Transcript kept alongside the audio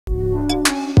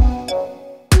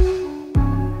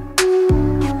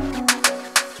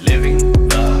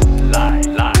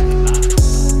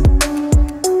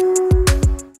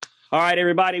right,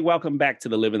 everybody, welcome back to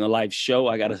the Living the Life show.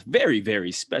 I got a very,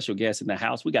 very special guest in the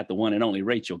house. We got the one and only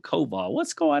Rachel Koval.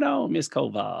 What's going on, Miss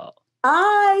Koval?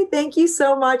 Hi, thank you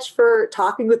so much for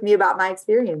talking with me about my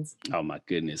experience. Oh, my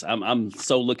goodness. I'm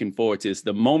so looking forward to this.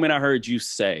 The moment I heard you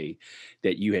say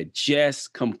that you had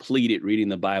just completed reading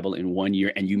the Bible in 1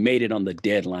 year and you made it on the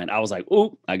deadline, I was like,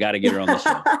 oh, I got to get her on the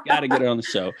show. Got to get her on the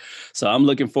show. So I'm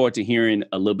looking forward to hearing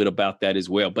a little bit about that as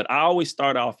well. But I always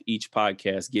start off each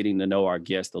podcast getting to know our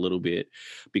guest a little bit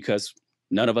because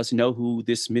none of us know who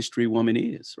this mystery woman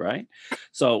is, right?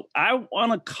 So I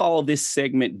want to call this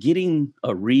segment Getting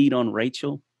a Read on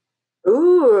Rachel.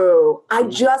 Ooh, I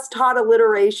just taught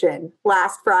alliteration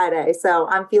last Friday, so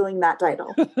I'm feeling that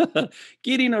title.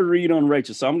 Getting a read on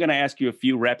Rachel. So I'm going to ask you a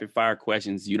few rapid fire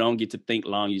questions. You don't get to think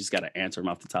long. You just got to answer them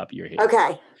off the top of your head.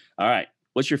 Okay. All right.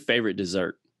 What's your favorite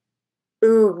dessert?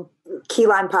 Ooh, key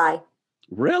lime pie.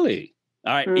 Really?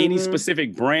 All right. Any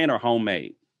specific brand or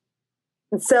homemade?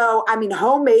 So, I mean,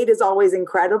 homemade is always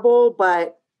incredible,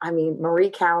 but I mean, Marie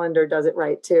Callender does it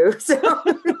right too. So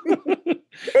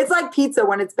it's like pizza.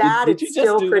 When it's bad, it's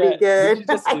still pretty good. Did you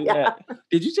just do that?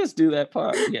 Did you just do that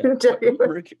part? Yeah.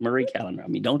 Marie Callender. I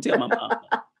mean, don't tell my mom.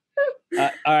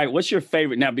 All right. What's your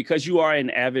favorite? Now, because you are an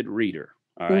avid reader,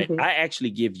 all right, I actually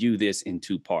give you this in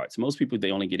two parts. Most people,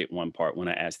 they only get it one part when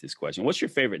I ask this question. What's your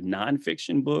favorite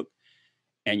nonfiction book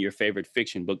and your favorite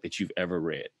fiction book that you've ever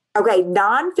read? Okay,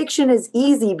 nonfiction is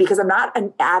easy because I'm not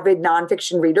an avid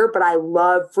nonfiction reader, but I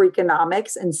love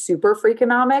Freakonomics and Super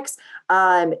Freakonomics.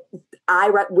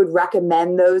 Would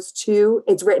recommend those two.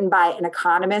 It's written by an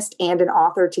economist and an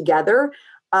author together.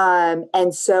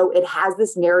 And so it has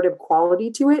this narrative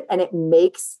quality to it, and it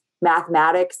makes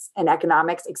mathematics and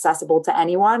economics accessible to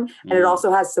anyone. And it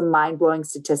also has some mind-blowing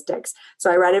statistics.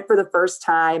 So I read it for the first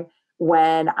time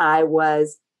when I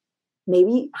was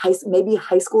maybe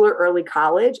high school or early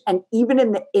college. And even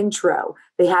in the intro,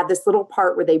 they had this little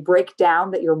part where they break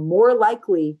down that you're more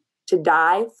likely to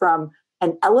die from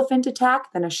an elephant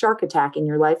attack than a shark attack in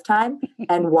your lifetime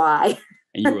and why.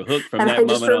 And you were hooked from and that I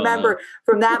moment just remember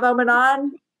from that moment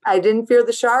on, I didn't fear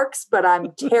the sharks, but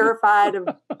I'm terrified of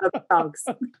chunks.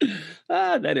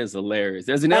 That is hilarious.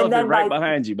 There's an elephant right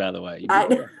behind you, by the way.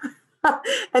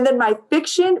 And then my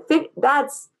fiction,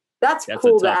 that's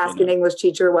cool to ask an English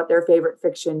teacher what their favorite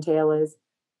fiction tale is.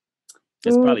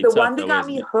 It's probably the tough, one that got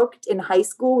me hooked in high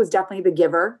school was definitely The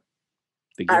Giver.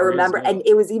 I remember, and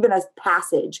it was even a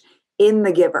passage in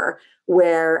The Giver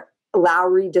where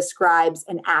Lowry describes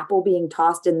an apple being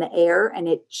tossed in the air and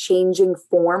it changing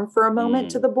form for a moment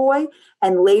to the boy.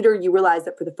 And later you realize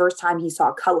that for the first time he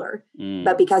saw color,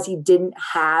 but because he didn't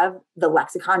have the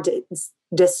lexicon to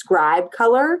describe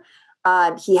color,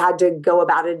 he had to go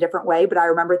about it a different way. But I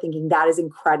remember thinking that is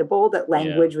incredible that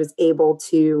language was able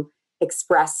to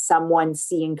express someone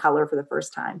seeing color for the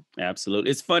first time. Absolutely.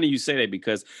 It's funny you say that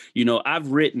because,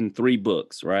 I've written 3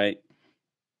 books, right?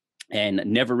 And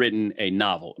never written a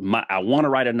novel. I want to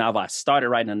write a novel. I started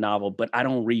writing a novel, but I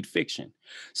don't read fiction.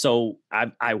 So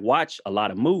I watch a lot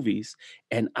of movies,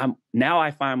 and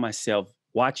I find myself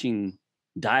watching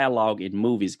dialogue in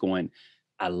movies going,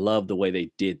 I love the way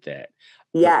they did that.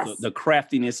 Yes. The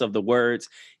craftiness of the words,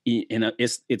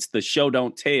 it's the show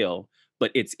don't tell,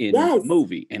 but it's in the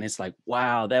movie. And it's like,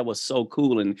 wow, that was so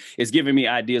cool. And it's giving me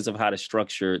ideas of how to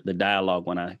structure the dialogue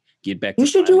when I get back to You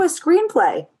should do a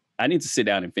screenplay. I need to sit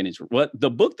down and finish. The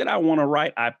book that I want to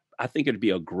write, I think it'd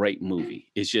be a great movie.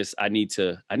 It's just I need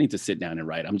to sit down and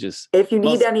write. If you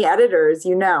need any editors,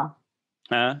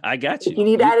 I got you. If you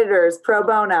need editors, pro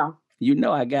bono.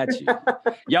 I got you.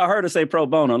 Y'all heard her say pro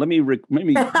bono. Let me right?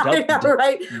 Wait,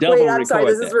 I'm sorry.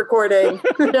 This is recording.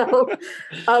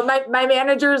 My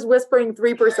manager's whispering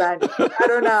 3%. I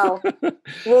don't know.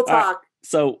 We'll talk. Right.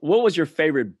 So what was your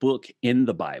favorite book in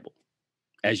the Bible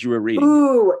as you were reading?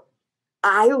 Ooh,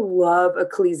 I love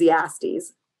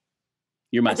Ecclesiastes.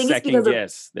 You're my second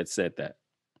guest that said that.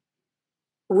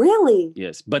 Really?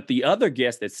 Yes. But the other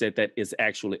guest that said that is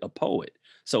actually a poet.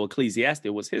 So Ecclesiastes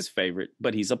was his favorite,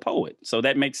 but he's a poet. So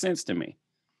that makes sense to me.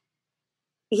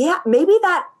 Yeah, maybe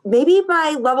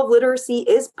my love of literacy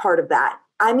is part of that.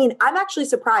 I mean, I'm actually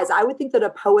surprised. I would think that a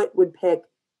poet would pick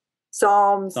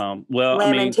Psalms,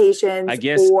 Lamentations. I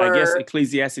guess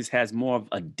Ecclesiastes has more of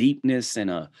a deepness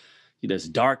and there's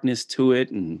darkness to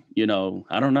it. And,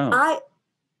 I don't know.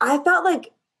 I felt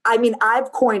like,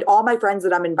 I've coined all my friends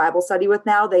that I'm in Bible study with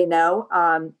now. They know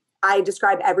I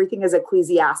describe everything as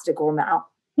ecclesiastical now.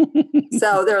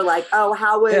 So they're like, oh,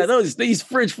 how was... these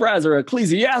French fries are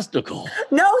ecclesiastical.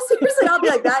 No, seriously, I'll be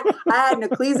like that. I had an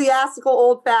ecclesiastical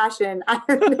old fashioned.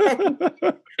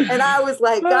 And I was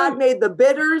like, God made the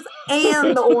bitters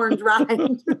and the orange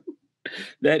rind.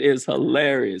 That is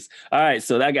hilarious. All right.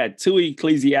 So I got two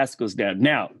ecclesiasticals down.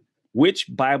 Now, which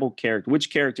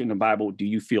character in the Bible do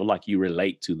you feel like you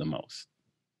relate to the most?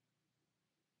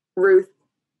 Ruth.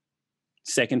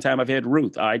 Second time I've had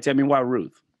Ruth. All right. Tell me why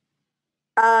Ruth.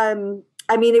 I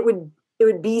mean, it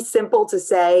would be simple to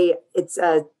say it's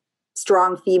a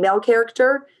strong female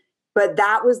character, but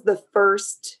that was the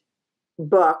first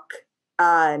book.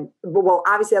 Well,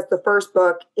 obviously that's the first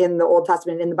book in the Old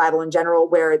Testament, in the Bible in general,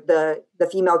 where the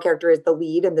female character is the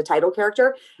lead and the title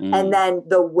character. And then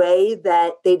the way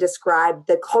that they described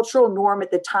the cultural norm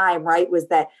at the time, right, was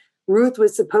that Ruth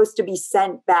was supposed to be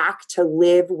sent back to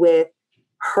live with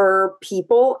her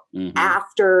people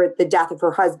after the death of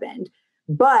her husband.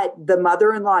 But the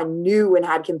mother-in-law knew and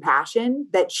had compassion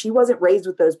that she wasn't raised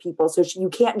with those people. So you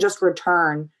can't just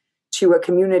return to a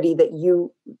community that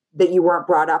you weren't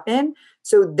brought up in.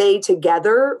 So they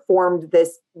together formed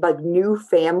this like new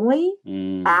family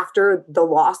after the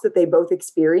loss that they both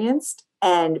experienced,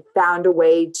 and found a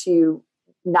way to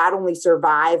not only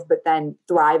survive, but then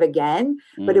thrive again.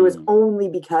 But it was only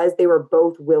because they were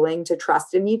both willing to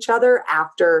trust in each other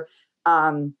after,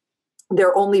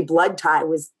 their only blood tie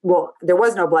was, well, there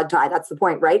was no blood tie. That's the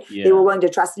point, right? Yeah. They were willing to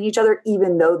trust in each other,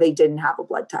 even though they didn't have a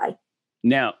blood tie.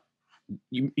 Now,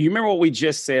 you remember what we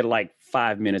just said like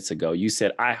 5 minutes ago? You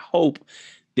said, I hope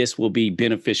this will be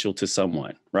beneficial to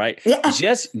someone, right? Yeah. I'm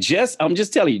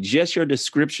just telling you, just your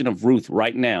description of Ruth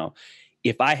right now.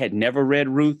 If I had never read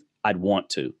Ruth, I'd want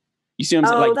to. You see what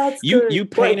I'm saying? Like you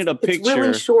painted a picture. It's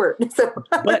really short.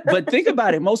 but think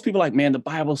about it. Most people are like, man, the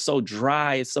Bible's so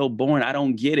dry. It's so boring. I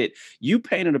don't get it. You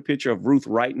painted a picture of Ruth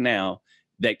right now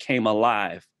that came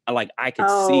alive. I could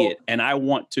see it, and I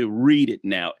want to read it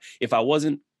now. If I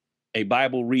wasn't a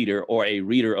Bible reader or a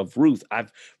reader of Ruth,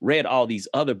 I've read all these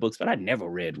other books, but I never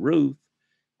read Ruth.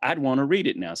 I'd want to read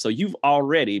it now. So you've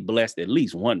already blessed at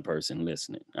least one person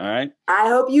listening. All right. I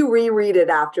hope you reread it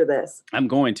after this. I'm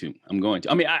going to.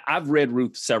 I mean, I've read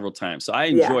Ruth several times, so I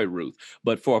enjoy Ruth.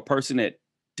 But for a person that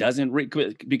doesn't read,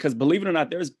 because believe it or not,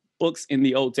 there's books in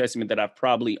the Old Testament that I've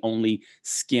probably only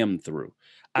skimmed through.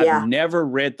 I've never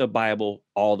read the Bible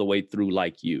all the way through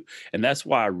like you. And that's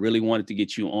why I really wanted to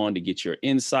get you on, to get your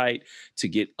insight, to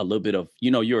get a little bit of,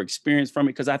 your experience from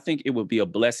it. Because I think it would be a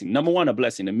blessing. Number one, a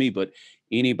blessing to me, but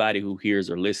anybody who hears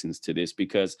or listens to this,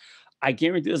 because I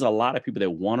guarantee there's a lot of people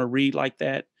that want to read like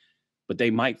that, but they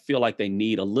might feel like they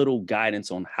need a little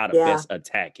guidance on how to best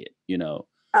attack it,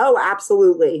 Oh,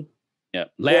 absolutely. Yeah.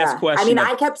 Last question. I mean,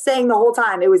 I kept saying the whole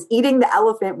time, it was eating the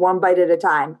elephant one bite at a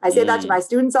time. I say that to my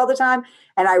students all the time,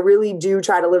 and I really do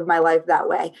try to live my life that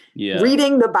way. Yeah.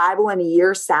 Reading the Bible in a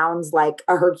year sounds like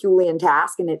a Herculean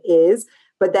task, and it is.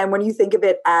 But then when you think of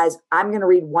it as, I'm going to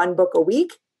read one book a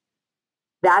week,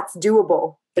 that's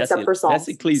doable. Except for Psalms.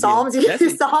 Psalms you got to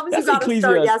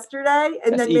start yesterday,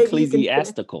 and then maybe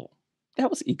ecclesiastical. That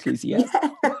was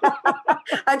ecclesiastical.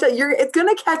 I tell you, it's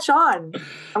going to catch on.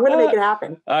 I'm going to make it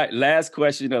happen. All right. Last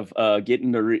question of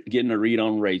getting a read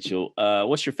on Rachel.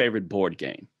 What's your favorite board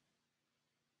game?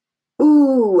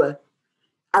 Ooh,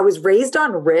 I was raised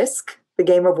on Risk, the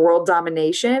game of world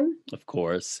domination. Of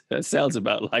course. That sounds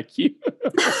about like you.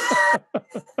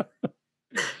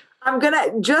 I'm going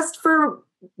to, just for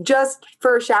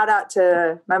a shout out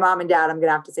to my mom and dad, I'm going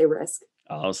to have to say Risk.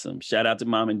 Awesome. Shout out to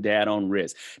mom and dad on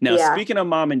Risk. Now, speaking of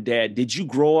mom and dad, did you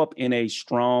grow up in a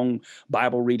strong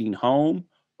Bible reading home?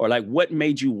 Or what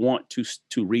made you want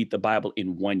to read the Bible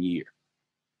in 1 year?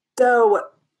 So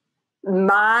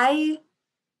my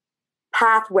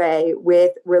pathway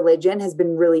with religion has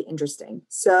been really interesting.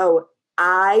 So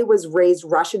I was raised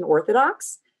Russian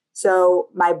Orthodox. So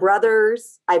my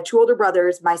brothers, I have two older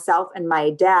brothers, myself and my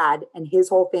dad and his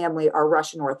whole family are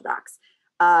Russian Orthodox.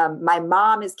 My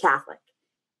mom is Catholic.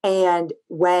 And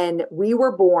when we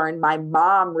were born, my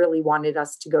mom really wanted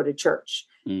us to go to church.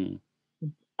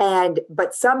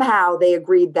 But somehow they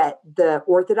agreed that the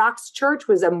Orthodox Church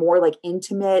was a more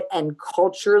intimate and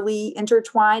culturally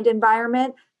intertwined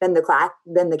environment than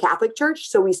the Catholic Church.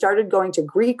 So we started going to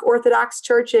Greek Orthodox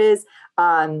churches.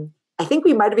 I think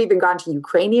we might have even gone to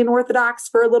Ukrainian Orthodox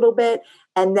for a little bit.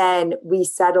 And then we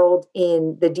settled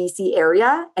in the DC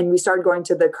area and we started going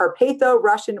to the Carpatho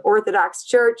Russian Orthodox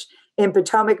Church in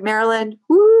Potomac, Maryland.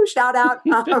 Woo, shout out.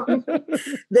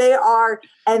 They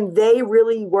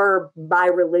really were my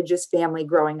religious family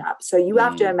growing up. So you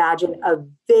have to imagine a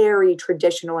very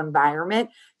traditional environment.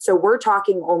 So we're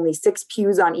talking only 6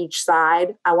 pews on each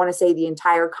side. I want to say the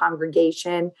entire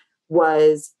congregation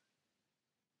was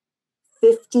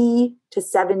 50 to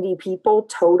 70 people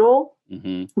total,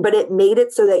 but it made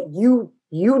it so that you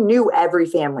knew every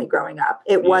family growing up.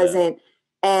 It wasn't,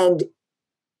 and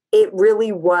it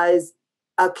really was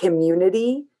a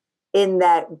community in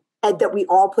that we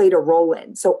all played a role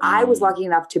in. So I was lucky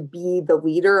enough to be the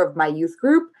leader of my youth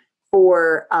group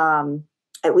for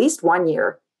at least 1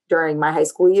 year during my high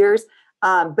school years.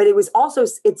 But it was also,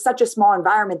 it's such a small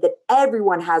environment that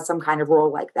everyone has some kind of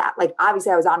role like that. Like,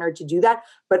 obviously I was honored to do that,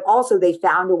 but also they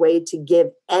found a way to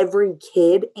give every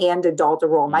kid and adult a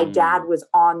role. My dad was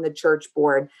on the church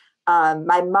board.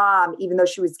 My mom, even though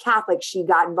she was Catholic, she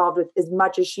got involved with as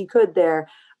much as she could there.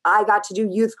 I got to do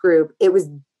youth group. It was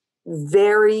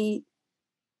very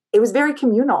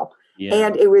communal,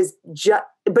 and it was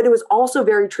but it was also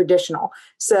very traditional.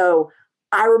 So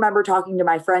I remember talking to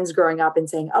my friends growing up and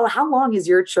saying, "Oh, how long is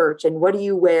your church and what do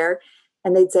you wear?"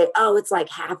 And they'd say, "Oh, it's like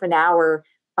half an hour.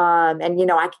 And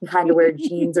I can kind of wear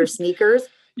jeans or sneakers."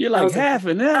 You're like, half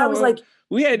an hour? I was like,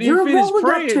 we hadn't even finished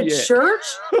praying to yet. Church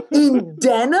in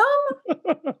denim?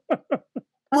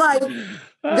 Like,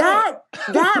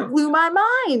 that blew my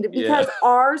mind, because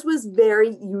ours was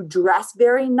you dress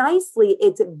very nicely.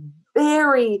 It's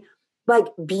very like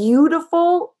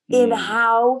beautiful in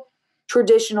how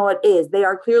traditional it is. They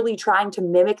are clearly trying to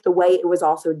mimic the way it was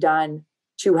also done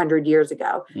 200 years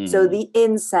ago. So the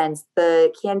incense,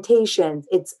 the cantations,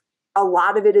 a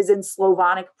lot of it is in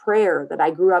Slavonic prayer that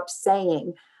I grew up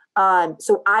saying.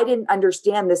 So I didn't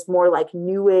understand this more like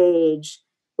new age,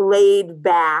 laid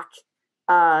back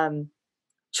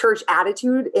church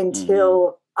attitude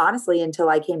until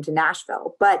I came to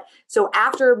Nashville. But so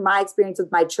after my experience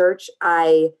with my church,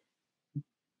 I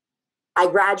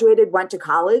graduated, went to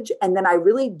college, and then I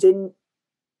really didn't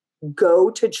go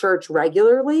to church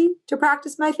regularly to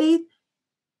practice my faith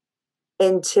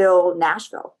until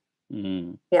Nashville.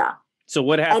 Yeah. So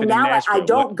what happened? And now in Nashville? I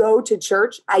don't go to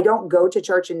church. I don't go to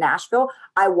church in Nashville.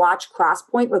 I watch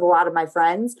Crosspoint with a lot of my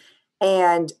friends,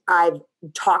 and I've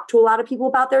talked to a lot of people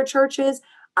about their churches.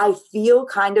 I feel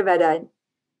kind of I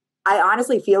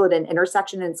honestly feel at an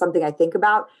intersection, and something I think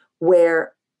about,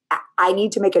 where I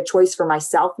need to make a choice for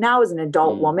myself now as an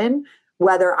adult woman,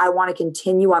 whether I want to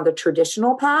continue on the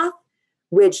traditional path,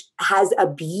 which has a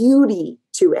beauty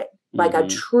to it, like a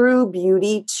true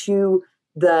beauty to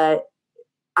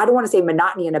I don't want to say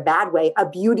monotony in a bad way, a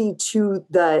beauty to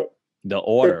the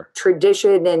order, the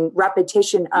tradition and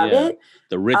repetition of it.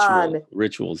 The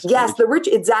rituals. Yes,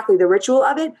 exactly, the ritual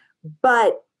of it.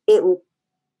 But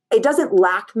it doesn't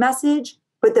lack message,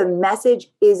 but the message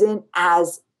isn't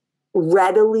as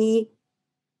readily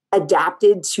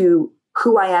adapted to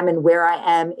who I am and where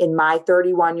I am in my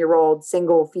 31-year-old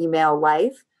single female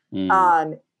life.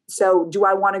 So do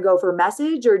I want to go for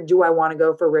message, or do I want to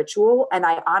go for ritual? And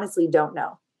I honestly don't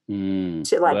know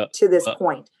to this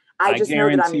point. I just know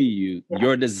that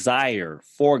your desire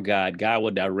for God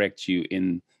will direct you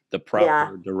in the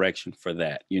proper direction for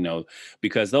that,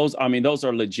 because those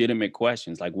are legitimate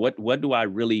questions. Like, what do I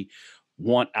really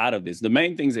want out of this? The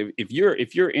main things, if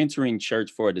you're entering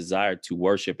church for a desire to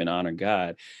worship and honor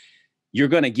God, you're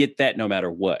going to get that no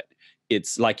matter what.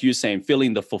 It's like you're saying,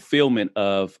 feeling the fulfillment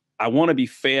of, I want to be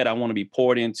fed, I want to be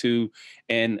poured into.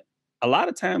 And a lot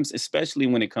of times, especially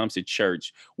when it comes to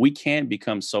church, we can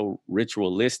become so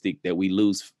ritualistic that we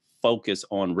lose focus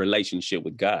on relationship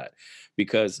with God.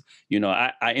 Because,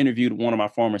 I interviewed one of my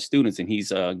former students, and he's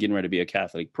getting ready to be a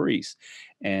Catholic priest.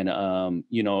 And,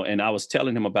 and I was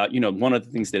telling him about, one of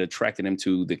the things that attracted him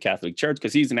to the Catholic Church,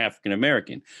 because he's an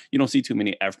African-American. You don't see too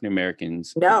many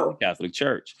African-Americans in the Catholic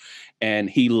Church. And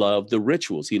he loved the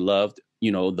rituals. He loved,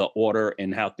 the order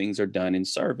and how things are done in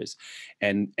service.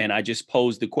 And I just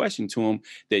posed the question to him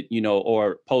that,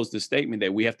 or posed the statement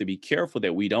that we have to be careful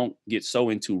that we don't get so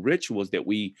into rituals that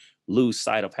we lose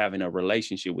sight of having a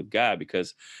relationship with God.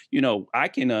 Because, I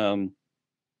can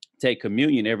take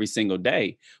communion every single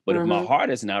day, but if my heart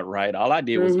is not right, all I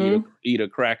did was eat a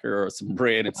cracker or some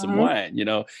bread and some wine.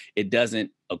 It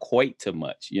doesn't equate to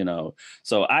much,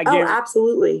 So I guarantee,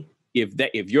 absolutely.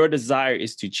 If your desire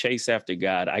is to chase after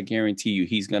God, I guarantee you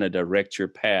he's going to direct your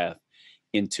path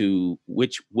into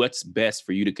what's best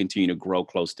for you to continue to grow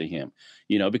close to him,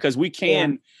 because we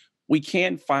can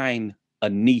find a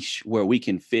niche where we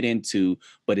can fit into,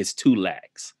 but it's too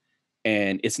lax,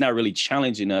 and it's not really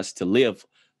challenging us to live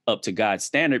up to God's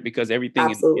standard, because everything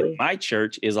in my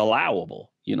church is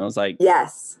allowable. It's like,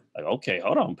 yes. Like, okay,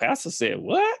 hold on. Pastor said,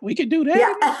 what? We could do that?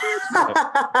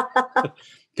 Yeah.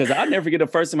 Because I'll never forget the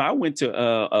first time I went to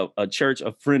a church,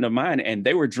 a friend of mine, and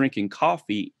they were drinking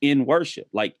coffee in worship,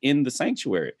 like in the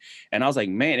sanctuary. And I was like,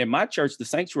 man, in my church, the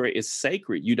sanctuary is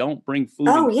sacred. You don't bring food.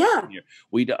 Oh, yeah. Here.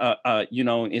 We,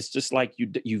 it's just like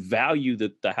you value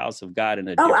the house of God in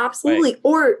a different absolutely. Way.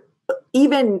 Or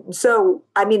even so,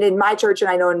 I mean, in my church, and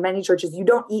I know in many churches, you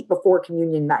don't eat before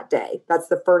communion that day. That's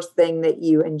the first thing that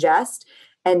you ingest.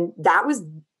 And that was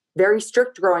very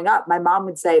strict growing up. My mom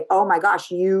would say, oh my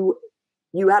gosh, you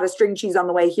had a string cheese on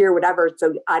the way here, whatever.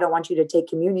 So I don't want you to take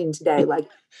communion today. Like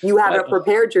you haven't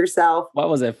prepared yourself. Why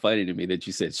was that funny to me that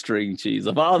you said string cheese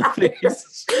of all the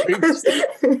things?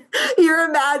 You're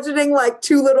imagining like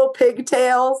two little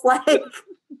pigtails, like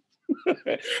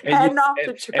and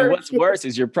what's worse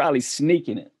is you're probably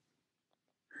sneaking it.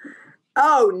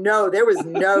 Oh no, there was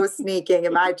no sneaking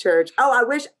in my church. Oh, I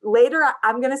wish later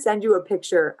I'm going to send you a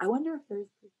picture. I wonder if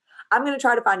I'm going to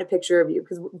try to find a picture of you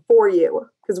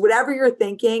because whatever you're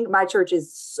thinking, my church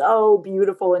is so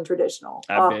beautiful and traditional.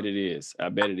 I bet it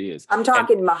is. I'm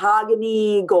talking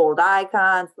mahogany, gold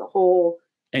icons, the whole.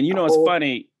 And you know, it's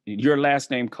funny. Your last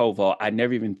name Koval, I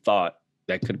never even thought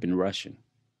that could have been Russian.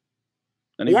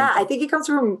 I think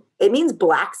it means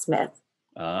blacksmith.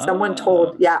 Someone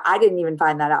told, I didn't even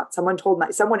find that out.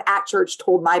 Someone at church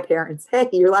told my parents, hey,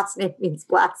 your last name means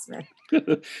blacksmith.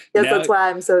 Yes, that's why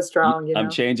I'm so strong. You know? I'm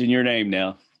changing your name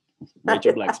now.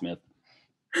 Rachel Blacksmith.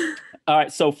 All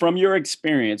right. So from your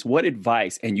experience, what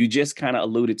advice, and you just kind of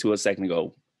alluded to a second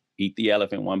ago, eat the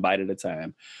elephant one bite at a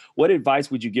time. What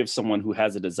advice would you give someone who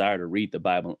has a desire to read the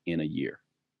Bible in a year?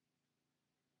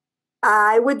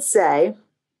 I would say,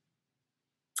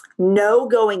 know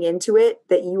going into it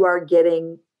that you are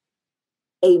getting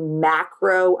a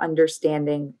macro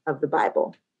understanding of the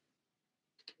Bible.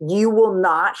 You will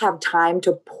not have time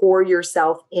to pour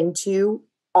yourself into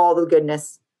all the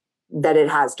goodness that it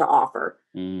has to offer.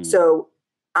 So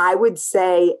I would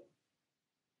say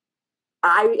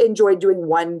I enjoyed doing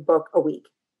one book a week.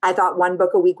 I thought one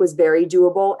book a week was very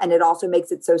doable. And it also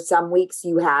makes it so some weeks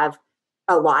you have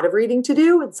a lot of reading to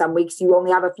do and some weeks you only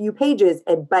have a few pages.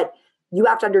 But you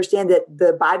have to understand that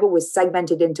the Bible was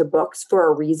segmented into books for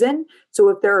a reason. So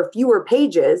if there are fewer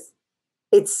pages,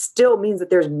 it still means that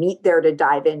there's meat there to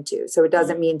dive into. So it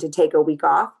doesn't mean to take a week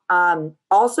off.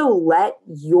 Also, let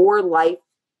your life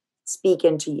speak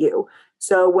into you.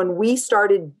 So when we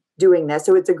started doing this,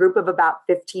 so it's a group of about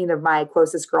 15 of my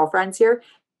closest girlfriends here.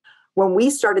 When we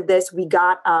started this, we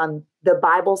got the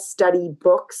Bible study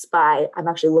books by, I'm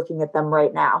actually looking at them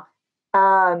right now.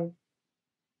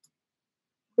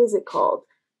 What is it called?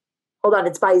 Hold on.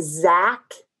 It's by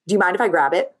Zach. Do you mind if I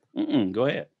grab it? Go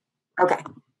ahead. Okay.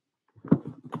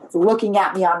 It's looking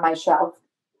at me on my shelf.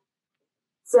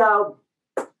 So,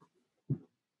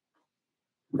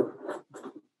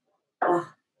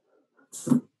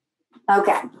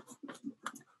 okay.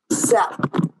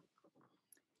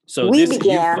 So we this,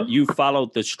 began. You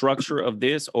followed the structure of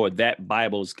this, or that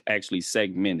Bible's actually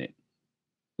segmented?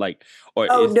 No.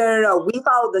 We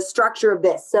followed the structure of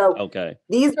this. So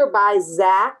these are by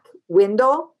Zach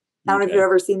Windle. I don't know if you've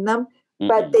ever seen them,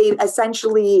 but they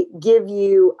essentially give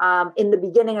you in the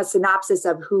beginning a synopsis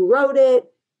of who wrote it,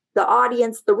 the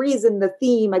audience, the reason, the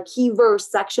theme, a key verse,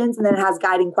 sections, and then it has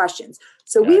guiding questions.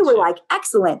 So we were like,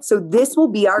 excellent. So this will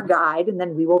be our guide, and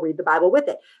then we will read the Bible with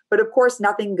it. But of course,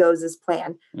 nothing goes as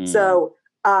planned. So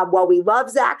while we love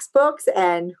Zach's books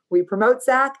and we promote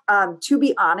Zach, to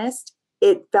be honest,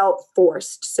 it felt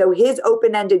forced. So his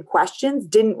open-ended questions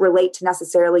didn't relate to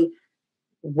necessarily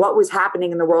what was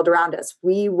happening in the world around us.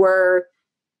 We were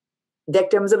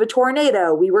victims of a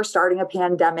tornado. We were starting a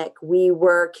pandemic. We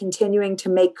were continuing to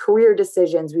make career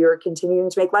decisions. We were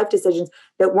continuing to make life decisions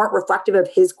that weren't reflective of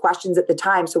his questions at the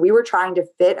time. So we were trying to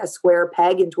fit a square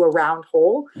peg into a round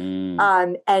hole.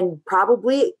 And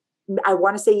probably, I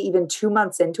want to say even 2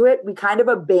 months into it, we kind of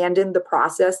abandoned the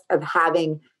process of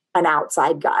having an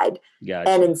outside guide. Gotcha.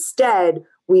 And instead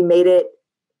we made it,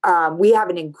 we have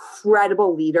an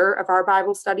incredible leader of our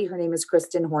Bible study. Her name is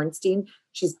Kristen Hornstein.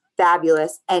 She's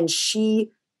fabulous. And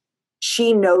she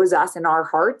knows us in our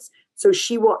hearts. So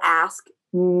she will ask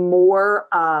more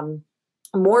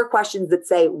questions that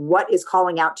say, what is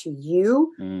calling out to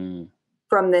you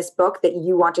from this book that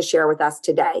you want to share with us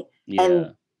today? Yeah.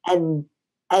 And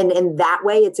in that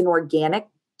way, it's an organic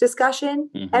discussion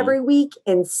every week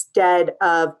instead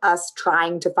of us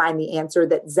trying to find the answer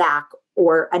that Zach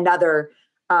or another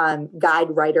guide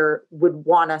writer would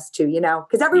want us to,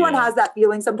 because everyone has that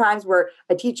feeling sometimes where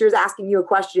a teacher is asking you a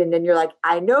question and you're like,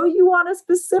 I know you want a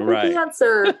specific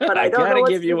answer, but I don't know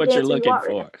give you what you're looking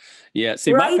for. Right, yeah.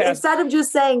 See, instead of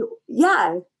just saying,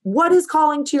 what is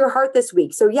calling to your heart this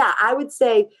week? So I would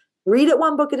say read it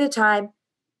one book at a time.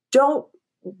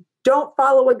 Don't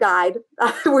follow a guide,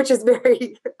 which is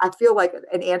I feel like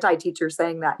an anti-teacher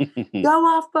saying that. Go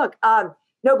off book.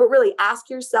 No, but really ask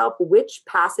yourself which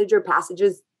passage or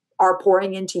passages are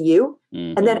pouring into you,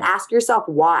 and then ask yourself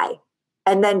why.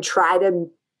 And then try to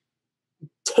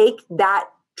take that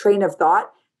train of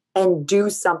thought and do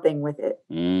something with it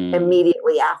Mm.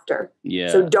 immediately after. Yeah.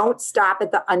 So don't stop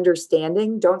at the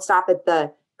understanding. Don't stop at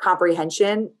the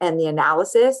comprehension and the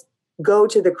analysis. Go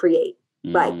to the create.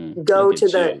 Like go Look to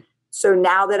at the, you. so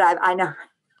now that I know.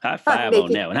 High five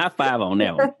on that one. High five on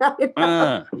that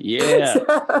one. Yeah. So,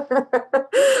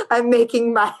 I'm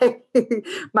making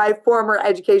my former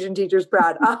education teachers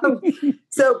proud.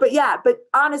 But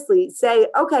honestly, say,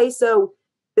 okay, so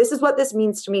this is what this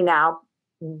means to me now.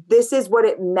 This is what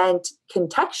it meant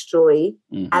contextually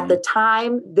at the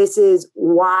time. This is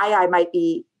why I might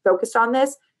be focused on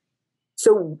this.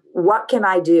 So what can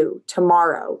I do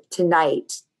tomorrow,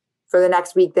 tonight, for the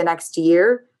next week, the next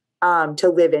year, to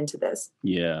live into this?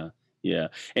 Yeah. Yeah.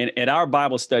 And at our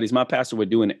Bible studies, my pastor would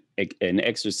do an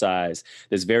exercise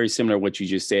that's very similar to what you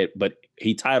just said, but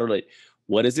he titled it,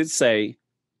 "What does it say?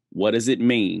 What does it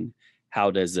mean?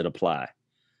 How does it apply?"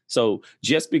 So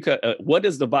just because, what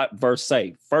does the verse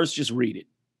say? First, just read it.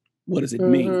 What does it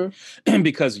mean?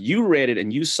 Because you read it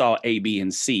and you saw A, B,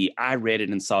 and C. I read it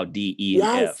and saw D, E,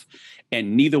 and F.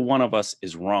 And neither one of us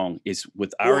is wrong. It's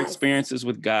with our experiences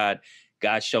with God.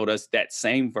 God showed us that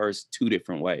same verse 2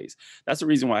 different ways. That's the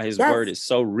reason why his word is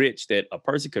so rich that a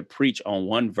person could preach on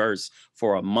one verse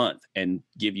for a month and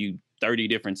give you 30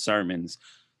 different sermons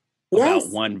about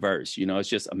one verse. You know, it's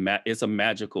just it's a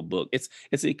magical book. It's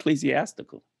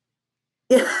ecclesiastical.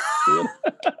 Yeah.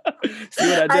 See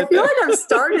what I did? I feel like I've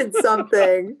started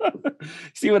something.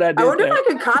 See what I did? I wonder if I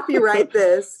could copyright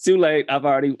this. Too late. I've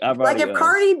already. Like if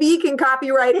Cardi B can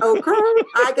copyright Okra,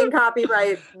 I can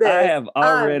copyright this. I have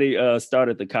already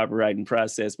started the copywriting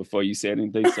process before you said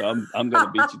anything, so I'm going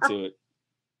to beat you to it.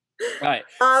 All right.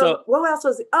 So what else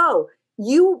was?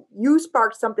 You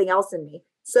sparked something else in me.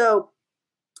 So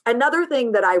another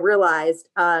thing that I realized,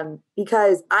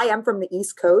 because I am from the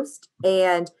East Coast,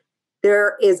 and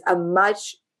there is a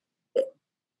much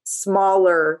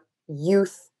smaller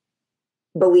youth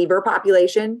believer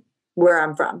population where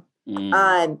I'm from. And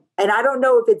I don't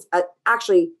know if it's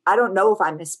actually, I don't know if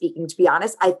I'm misspeaking, to be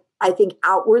honest. I think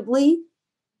outwardly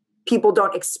people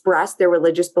don't express their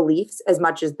religious beliefs as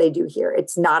much as they do here.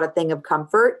 It's not a thing of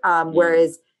comfort.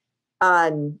 Whereas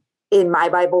in my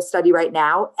Bible study right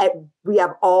now, we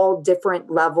have all different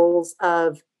levels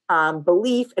of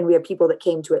belief, and we have people that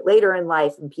came to it later in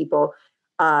life, and people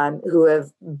who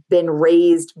have been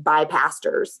raised by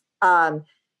pastors, and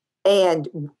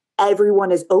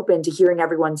everyone is open to hearing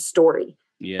everyone's story.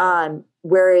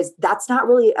 Whereas that's not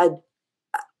really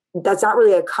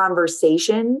a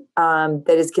conversation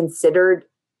that is considered.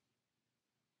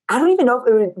 I don't even know if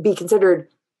it would be considered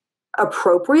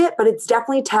appropriate, but it's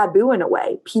definitely taboo in a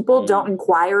way. People don't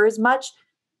inquire as much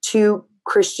to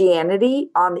Christianity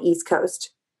on the East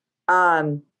Coast.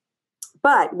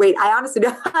 But wait, I honestly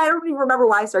I don't even remember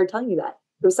why I started telling you that.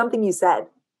 It was something you said.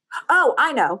 Oh,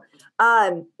 I know.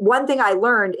 One thing I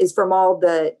learned is from all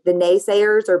the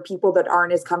naysayers or people that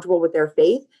aren't as comfortable with their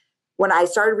faith. When I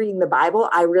started reading the Bible,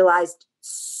 I realized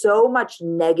so much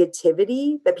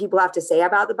negativity that people have to say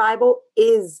about the Bible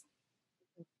is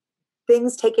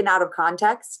things taken out of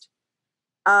context,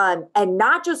 and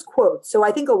not just quotes. So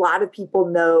I think a lot of people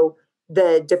know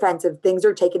the defensive things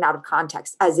are taken out of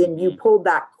context, as in you pulled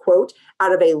that quote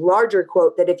out of a larger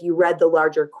quote that if you read the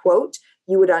larger quote,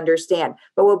 you would understand.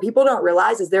 But what people don't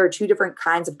realize is there are two different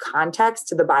kinds of context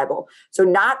to the Bible. So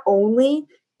not only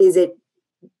is it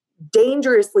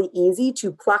dangerously easy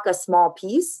to pluck a small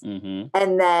piece and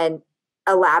then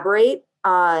elaborate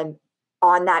on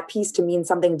that piece to mean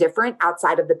something different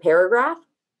outside of the paragraph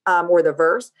or the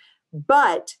verse,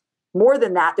 but more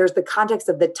than that, there's the context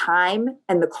of the time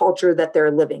and the culture that they're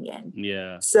living in.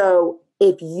 Yeah. So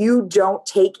if you don't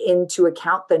take into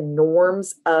account the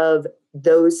norms of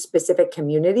those specific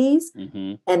communities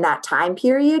and that time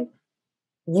period,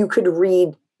 you could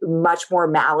read much more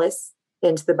malice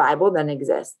into the Bible than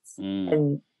exists.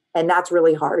 And that's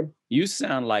really hard. You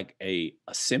sound like a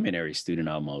seminary student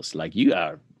almost. Like you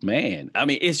are, man. I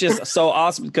mean, it's just so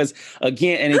awesome because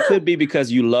again, and it could be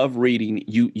because you love reading.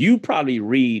 You probably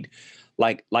read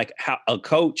like how a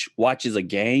coach watches a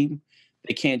game.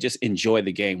 They can't just enjoy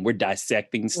the game. We're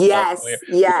dissecting stuff.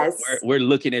 We're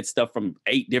looking at stuff from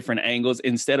 8 different angles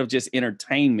instead of just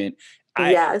entertainment.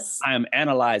 I am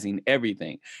analyzing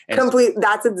everything. And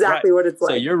that's exactly what it's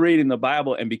like. So you're reading the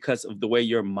Bible, and because of the way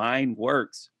your mind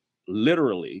works,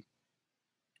 literally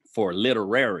for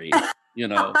literary, you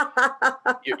know,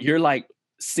 you're like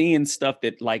seeing stuff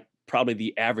that like probably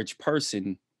the average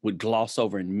person would gloss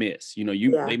over and miss. You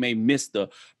know, they may miss the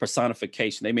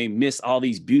personification. They may miss all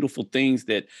these beautiful things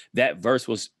that verse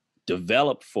was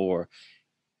developed for.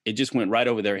 it just went right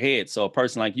over their head. So a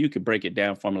person like you could break it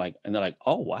down from like, and they're like,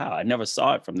 oh, wow, I never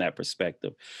saw it from that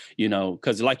perspective,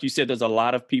 because like you said, there's a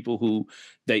lot of people who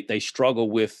they struggle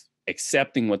with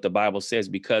accepting what the Bible says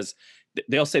because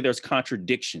they'll say there's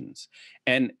contradictions.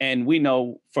 And we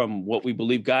know from what we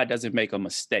believe, God doesn't make a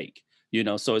mistake,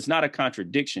 so it's not a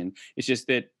contradiction. It's just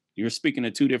that you're speaking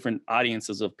to two different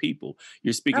audiences of people.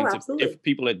 You're speaking to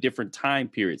people at different time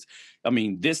periods. I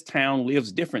mean, this town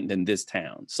lives different than this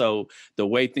town. So the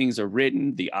way things are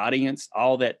written, the audience,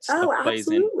 all that stuff plays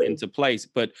into place.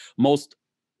 But most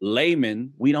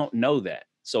laymen, we don't know that.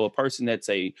 So a person that's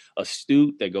a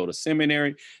astute, that go to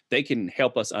seminary, they can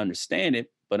help us understand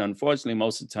it. But unfortunately,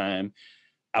 most of the time,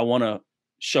 I want to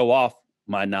show off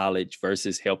my knowledge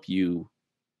versus help you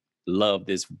love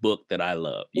this book that I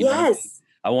love. You know what I mean?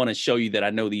 I want to show you that I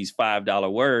know these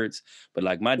 $5 words, but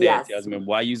like my dad tells me,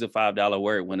 why use a $5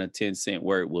 word when a 10-cent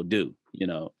word will do,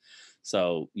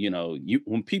 So,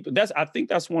 when people, I think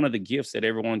that's one of the gifts that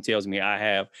everyone tells me I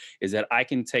have, is that I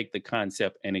can take the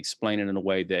concept and explain it in a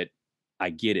way that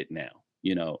I get it now,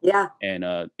 Yeah.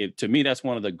 And to me, that's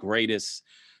one of the greatest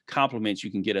compliments you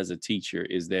can get as a teacher,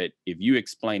 is that if you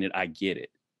explain it, I get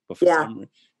it. But for some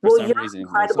reason,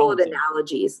 incredible at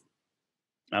analogies.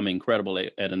 I'm incredible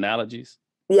at analogies.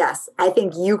 Yes, I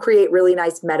think you create really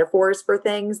nice metaphors for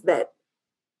things that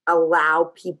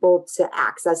allow people to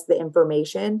access the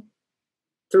information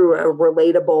through a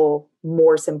relatable,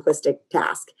 more simplistic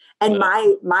task. And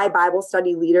my Bible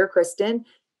study leader, Kristen,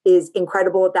 is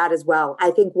incredible at that as well.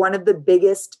 I think one of the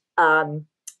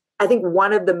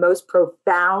most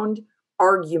profound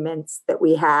arguments that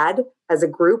we had as a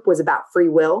group was about free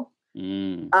will.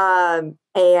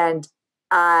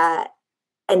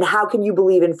 And how can you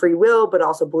believe in free will, but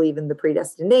also believe in the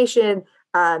predestination?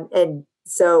 And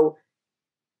so,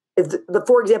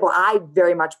 for example, I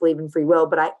very much believe in free will,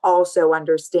 but I also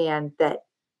understand that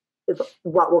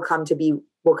what will come to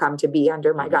be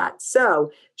under my God.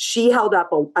 So she held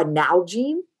up a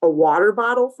Nalgene, a water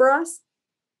bottle for us.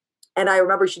 And I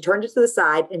remember she turned it to the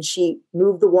side and she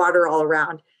moved the water all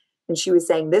around. And she was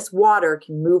saying, this water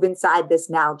can move inside this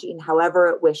Nalgene however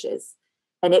it wishes.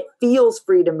 And it feels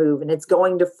free to move, and it's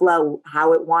going to flow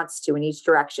how it wants to in each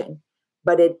direction.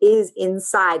 But it is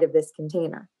inside of this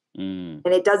container. And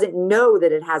it doesn't know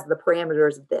that it has the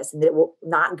parameters of this, and that it will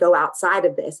not go outside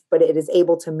of this, but it is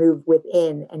able to move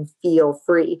within and feel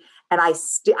free. And I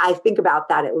think about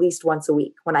that at least once a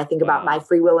week when I think about my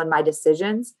free will and my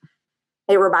decisions.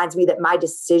 It reminds me that my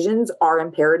decisions are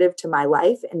imperative to my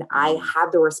life, and I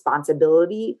have the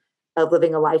responsibility of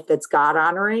living a life that's God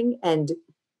honoring and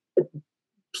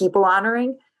people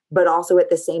honoring, but also at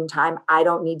the same time, I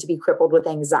don't need to be crippled with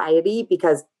anxiety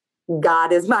because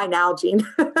God is my Nalgene.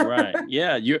 Right.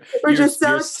 Yeah. You're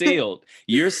sealed.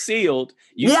 You're sealed.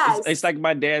 It's like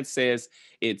my dad says,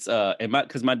 it's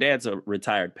because my dad's a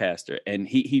retired pastor, and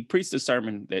he preached a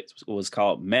sermon that was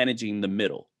called Managing the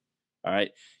Middle. All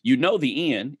right. You know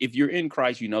the end. If you're in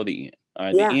Christ, you know the end. All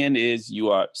right. The end is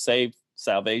you are saved.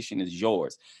 Salvation is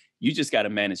yours. You just got to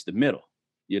manage the middle.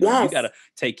 You got to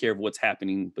take care of what's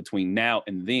happening between now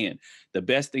and then. The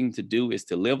best thing to do is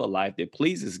to live a life that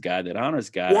pleases God, that honors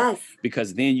God,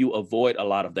 because then you avoid a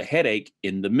lot of the headache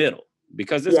in the middle.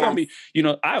 Because there's going to be,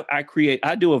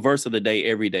 I do a verse of the day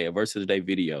every day, a verse of the day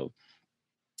video.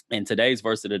 And today's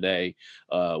verse of the day,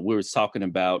 we were talking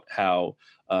about how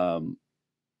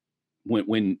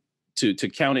when to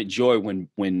count it joy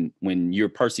when you're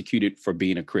persecuted for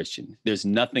being a Christian. There's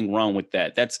nothing wrong with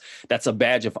that. That's a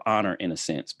badge of honor in a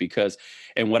sense, because,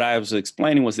 and what I was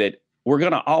explaining was that we're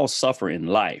going to all suffer in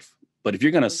life. But if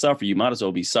you're going to suffer, you might as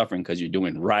well be suffering because you're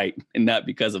doing right and not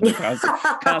because of the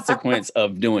consequence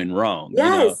of doing wrong.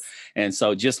 And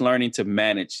so just learning to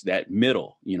manage that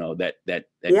middle, that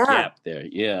gap there.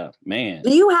 Yeah, man.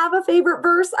 Do you have a favorite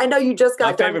verse? I know you just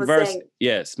got done with saying.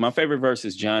 Yes, my favorite verse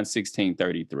is John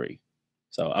 16:33.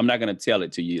 So I'm not going to tell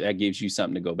it to you. That gives you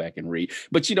something to go back and read.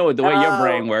 But the way your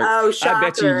brain works, I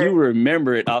bet you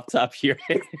remember it off the top of your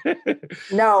head.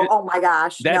 No, oh my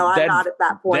gosh. I'm not at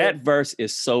that point. That verse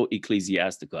is so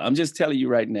ecclesiastical. I'm just telling you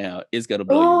right now, it's going to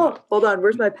blow you up. Hold on.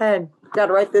 Where's my pen? Got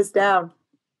to write this down.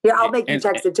 Here, I'll make you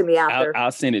text it to me after.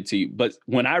 I'll send it to you. But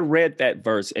when I read that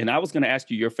verse, and I was going to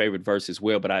ask you your favorite verse as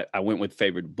well, but I went with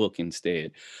favorite book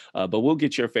instead. But we'll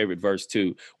get your favorite verse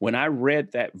too. When I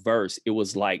read that verse, it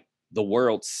was like the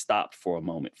world stopped for a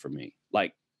moment for me.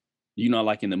 Like,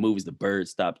 like in the movies, the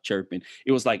birds stopped chirping.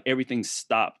 It was like everything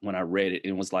stopped when I read it.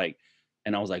 And I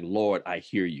was like, Lord, I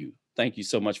hear you. Thank you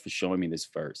so much for showing me this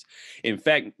verse. In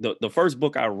fact, the first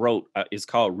book I wrote is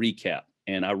called Recap.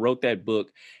 And I wrote that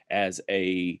book as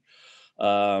I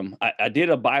did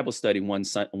a Bible study one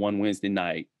Wednesday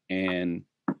night. And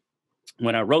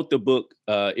when I wrote the book,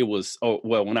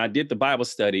 when I did the Bible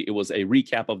study, it was a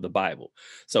recap of the Bible.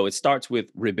 So it starts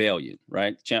with rebellion,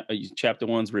 right? Chapter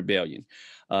 1's rebellion.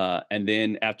 And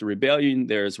then after rebellion,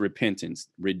 there's repentance,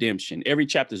 redemption. Every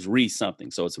chapter is something.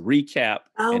 So it's recap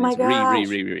and it's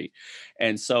re.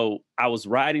 And so I was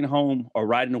riding home or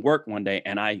riding to work one day,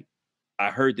 and I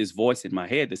heard this voice in my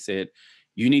head that said,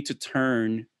 you need to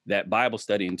turn that Bible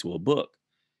study into a book.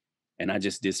 And I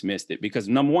just dismissed it because,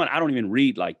 number one, I don't even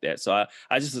read like that. So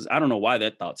I don't know why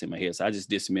that thought's in my head. So I just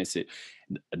dismiss it.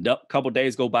 A couple of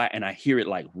days go by and I hear it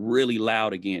like really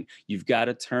loud again. You've got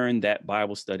to turn that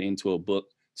Bible study into a book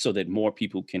so that more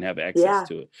people can have access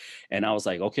to it. And I was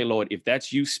like, okay, Lord, if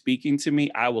that's you speaking to me,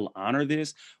 I will honor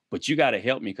this, but you got to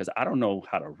help me because I don't know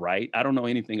how to write. I don't know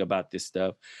anything about this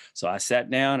stuff. So I sat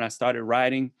down, I started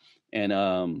writing,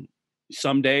 and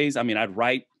some days, I'd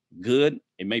write good.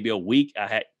 It may be a week. I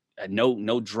had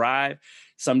no drive.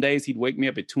 Some days he'd wake me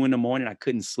up at 2 a.m. I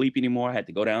couldn't sleep anymore. I had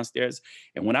to go downstairs.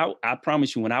 And when I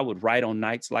promise you, when I would write on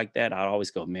nights like that, I'd always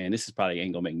go, man, this is probably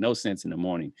ain't gonna make no sense in the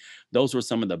morning. Those were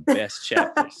some of the best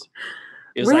chapters.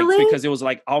 It was really? like, because it was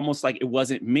like almost like it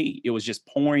wasn't me. It was just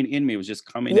pouring in me. It was just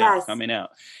coming out.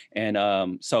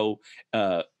 And so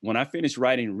when I finished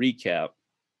writing recap,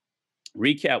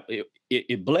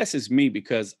 it blesses me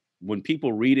because when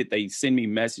people read it, they send me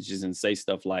messages and say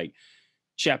stuff like,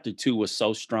 chapter 2 was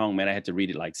so strong, man, I had to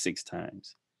read it like 6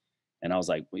 times. And I was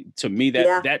like, to me,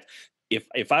 that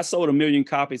if I sold 1 million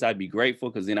copies, I'd be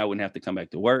grateful because then I wouldn't have to come back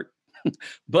to work.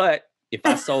 But if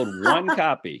I sold 1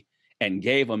 copy and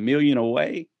gave 1 million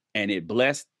away and it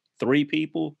blessed 3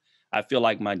 people, I feel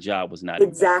like my job was not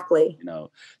exactly.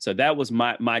 So that was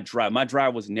my drive. My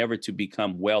drive was never to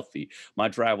become wealthy. My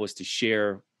drive was to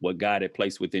share what God had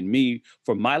placed within me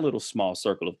for my little small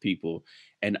circle of people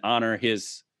and honor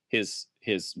his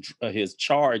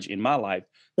charge in my life,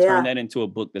 turn that into a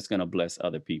book that's going to bless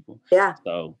other people. Yeah.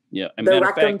 So and the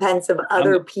recompense of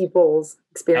other people's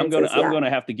experiences. I'm going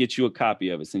to have to get you a copy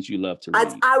of it since you love to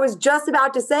read. I was just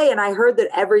about to say, and I heard that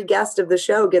every guest of the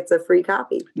show gets a free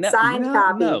copy, signed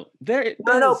copy. No,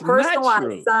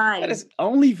 personalized, signed. That is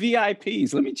only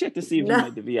VIPs. Let me check to see if you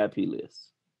made the VIP list.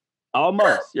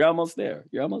 Almost. You're almost there.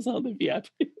 You're almost on the VIP.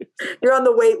 You're on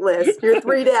the wait list. You're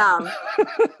 3 down.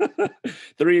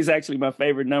 3 is actually my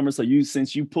favorite number. So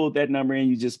since you pulled that number in,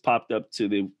 you just popped up to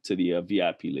the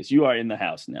VIP list. You are in the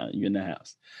house now. You're in the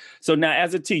house. So now,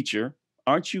 as a teacher,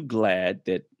 aren't you glad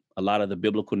that a lot of the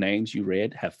biblical names you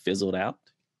read have fizzled out?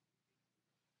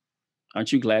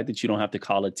 Aren't you glad that you don't have to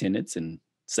call attendance and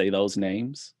say those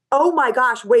names? Oh my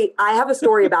gosh! Wait, I have a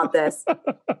story about this.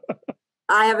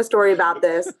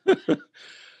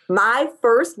 My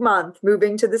first month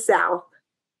moving to the South,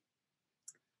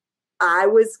 I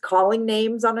was calling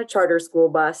names on a charter school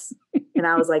bus. And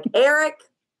I was like, Eric,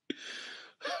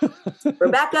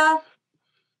 Rebecca,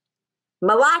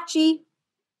 Malachi.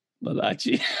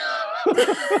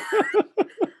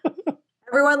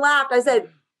 Everyone laughed. I said,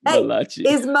 hey, Malachi.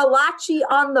 Is Malachi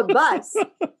on the bus?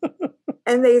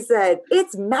 And they said,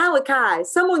 it's Malachi.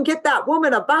 Someone get that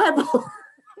woman a Bible.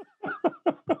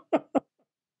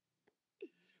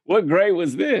 What grade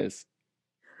was this?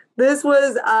 This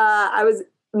was, I was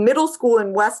middle school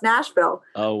in West Nashville.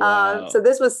 Oh, wow. So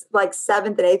this was like 7th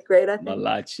and 8th grade, I think.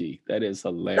 Malachi. That is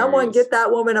hilarious. Someone get that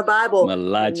woman a Bible.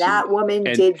 Malachi. And that woman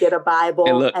did get a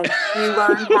Bible. And she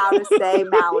learned how to say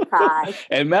Malachi.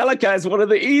 And Malachi is one of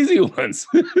the easy ones.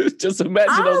 Just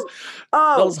imagine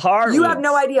those hard ones. You have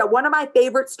no idea. One of my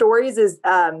favorite stories is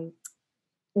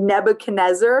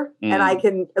Nebuchadnezzar. And I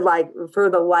can, for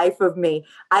the life of me,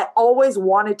 I always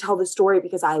want to tell the story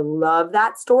because I love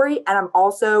that story. And I'm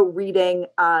also reading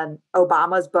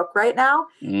Obama's book right now.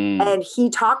 And he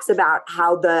talks about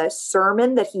how the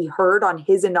sermon that he heard on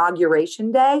his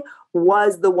inauguration day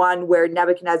was the one where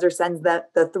Nebuchadnezzar sends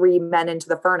the 3 men into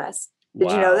the furnace.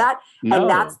 Did you know that? No. And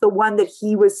that's the one that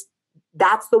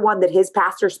that's the one that his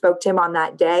pastor spoke to him on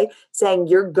that day, saying,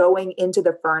 you're going into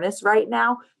the furnace right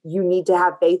now. You need to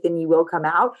have faith and you will come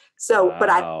out. So, wow. But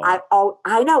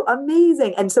I know,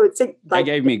 amazing. And so it's like, that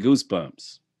gave me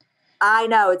goosebumps. I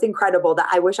know, it's incredible that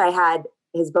I wish I had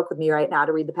his book with me right now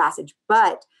to read the passage,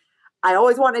 but I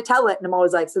always want to tell it. And I'm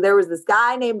always like, so there was this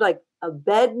guy named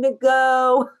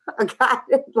Abednego, a guy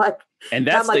and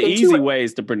that's the easy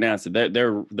ways to pronounce it.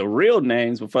 They're the real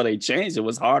names before they changed it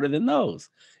was harder than those,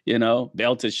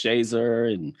 Belteshazzar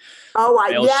and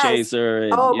Belshazzar.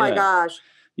 Yes. Oh my gosh.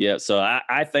 Yeah. So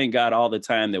I thank God all the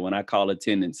time that when I call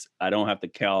attendance, I don't have to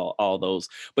call all those.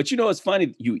 But it's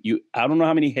funny. I don't know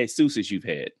how many Jesuses you've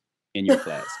had in your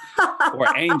class or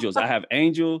angels. I have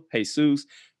angel, Jesus.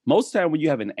 Most of the time when you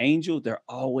have an angel, they're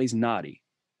always naughty,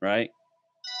 right?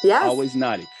 Yes. Always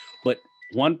naughty. But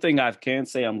one thing I can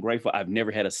say I'm grateful, I've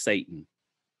never had a Satan.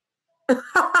 You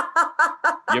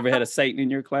ever had a Satan in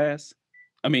your class?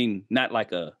 I mean, not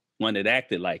like a one that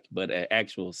acted like, but an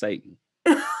actual Satan.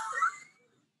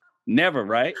 Never,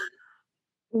 right?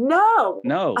 No.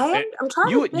 No. I'm trying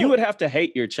to think. You would have to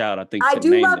hate your child, I think. I to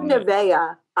do name love them that.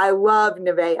 Nevaeh. I love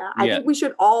Nevaeh. I Yeah. think we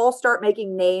should all start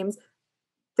making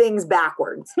things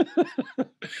backwards.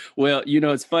 Well,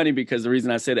 it's funny because the reason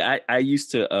I said it, I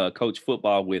used to coach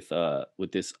football with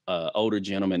this older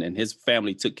gentleman, and his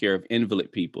family took care of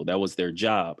invalid people. That was their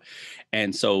job.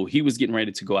 And so he was getting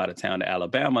ready to go out of town to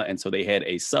Alabama. And so they had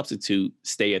a substitute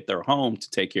stay at their home to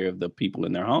take care of the people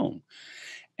in their home.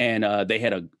 And they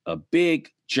had a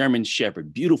big German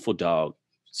Shepherd, beautiful dog.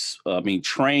 I mean,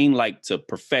 trained like to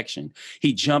perfection.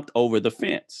 He jumped over the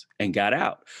fence and got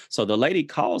out. So the lady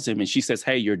calls him and she says,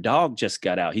 "Hey, your dog just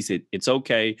got out." He said, "It's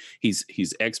okay. He's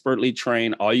expertly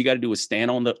trained. All you got to do is stand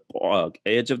on the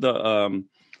edge of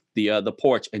the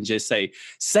porch and just say,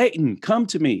 'Satan, come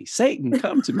to me. Satan,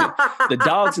 come to me.'" The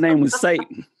dog's name was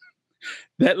Satan.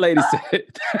 That lady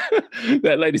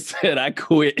said, "I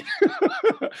quit.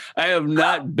 I am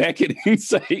not beckoning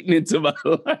Satan into my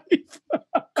life."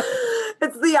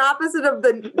 It's the opposite of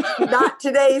the "not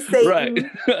today, Satan."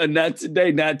 Right. Not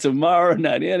today, not tomorrow,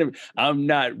 not in. I'm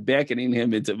not beckoning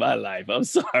him into my life. I'm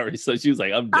sorry. So she was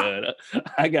like, "I'm done.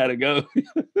 I gotta go."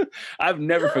 I've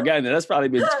never forgotten that. That's probably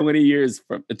been 20 years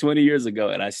ago,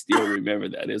 and I still remember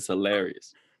that. It's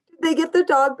hilarious. Did they get the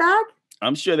dog back?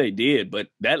 I'm sure they did, but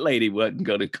that lady wasn't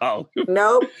going to call him.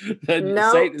 Nope.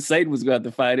 Satan was going to have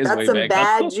to find his way back.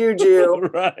 That's some bad juju.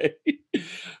 Right.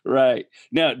 Right.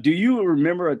 Now, do you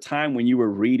remember a time when you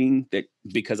were reading that,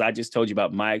 because I just told you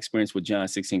about my experience with John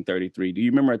 16:33. Do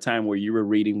you remember a time where you were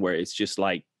reading where it's just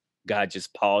like God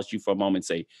just paused you for a moment and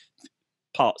say,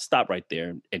 "Paul, stop right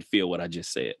there and feel what I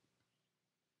just said"?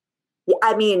 Yeah,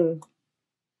 I mean,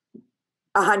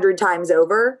 100 times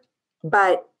over,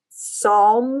 but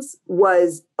Psalms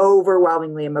was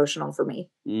overwhelmingly emotional for me.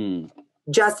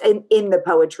 Just in the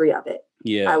poetry of it.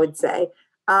 Yeah, I would say.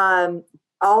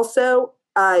 Also,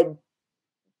 the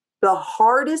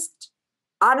hardest,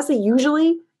 honestly,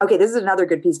 usually, okay, this is another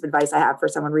good piece of advice I have for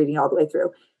someone reading all the way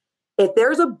through. If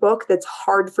there's a book that's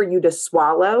hard for you to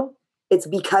swallow, it's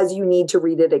because you need to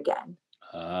read it again.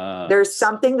 There's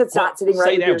something that's not sitting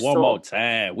right with your soul. Say that one more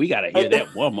time. We got to hear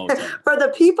that one more time. For the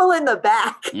people in the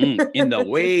back. In the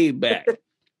way back.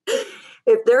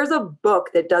 If there's a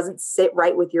book that doesn't sit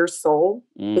right with your soul,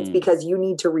 it's because you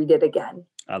need to read it again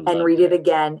and read it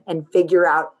again and figure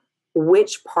out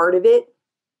which part of it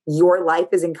your life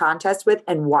is in contest with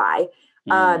and why.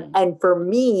 And for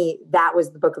me, that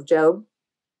was the book of Job.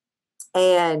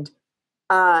 And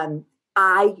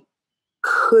I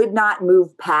could not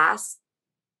move past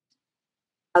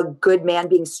a good man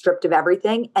being stripped of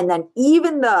everything. And then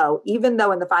even though in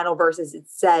the final verses, it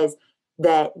says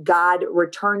that God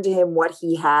returned to him what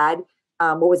he had,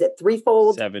 what was it?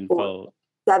 Threefold? Sevenfold.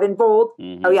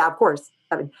 Mm-hmm. Oh yeah, of course.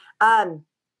 7.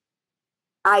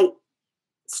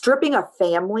 Stripping a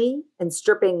family and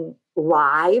stripping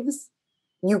lives,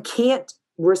 you can't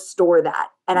restore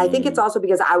that. And I think it's also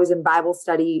because I was in Bible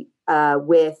study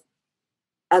with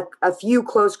a few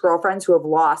close girlfriends who have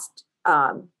lost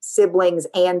siblings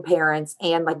and parents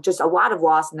and like just a lot of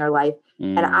loss in their life.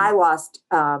 And I lost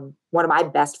one of my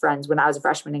best friends when I was a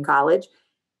freshman in college.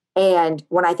 And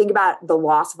when I think about the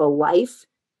loss of a life,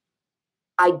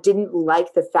 I didn't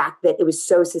like the fact that it was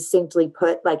so succinctly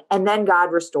put, like, and then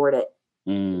God restored it.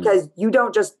 Because you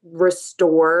don't just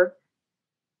restore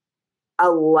a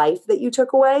life that you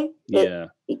took away.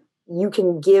 You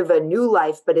can give a new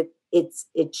life, but it's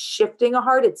shifting a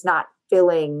heart. It's not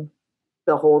filling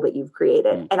the hole that you've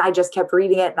created. And I just kept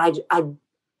reading it. And I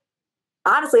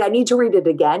honestly, I need to read it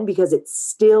again because it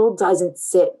still doesn't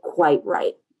sit quite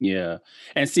right. Yeah.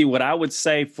 And see, what I would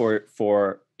say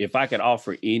for if I could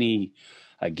offer any,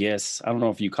 I guess, I don't know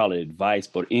if you call it advice,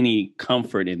 but any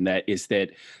comfort in that is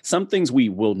that some things we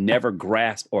will never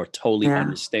grasp or totally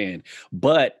understand.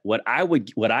 But what I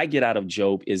get out of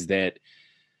Job is that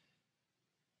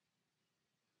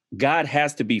God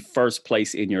has to be first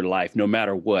place in your life, no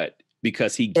matter what,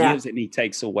 because he gives and he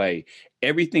takes away.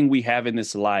 Everything we have in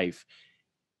this life,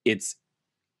 it's,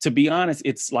 to be honest,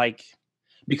 it's like,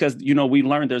 because, we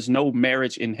learned there's no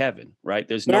marriage in heaven, right?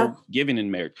 There's no giving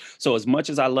in marriage. So as much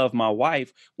as I love my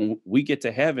wife, when we get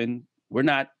to heaven, we're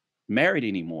not married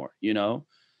anymore,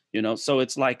 So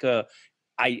it's like,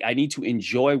 I need to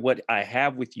enjoy what I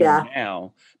have with you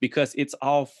now, because it's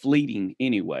all fleeting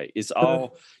anyway. It's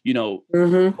all,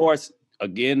 of course,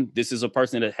 again, this is a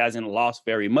person that hasn't lost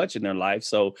very much in their life.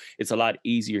 So it's a lot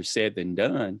easier said than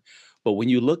done. But when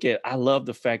you look at, I love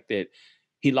the fact that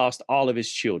He lost all of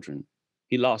his children.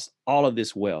 He lost all of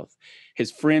this wealth.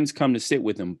 His friends come to sit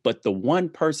with him, but the one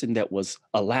person that was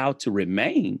allowed to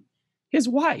remain, his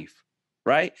wife,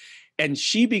 right? And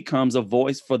she becomes a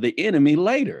voice for the enemy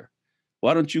later.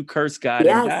 Why don't you curse God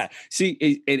and die? See,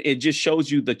 it just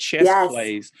shows you the chess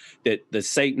plays that the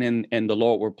Satan and the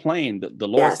Lord were playing. The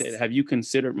Lord said, have you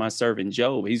considered my servant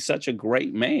Job? He's such a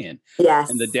great man.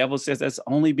 Yes. And the devil says, that's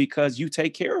only because you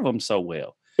take care of him so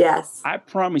well. Yes. I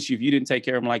promise you, if you didn't take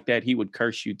care of him like that, he would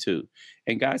curse you too.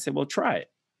 And God said, well, try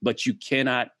it, but you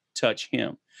cannot touch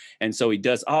him. And so he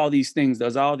does all these things,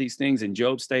 and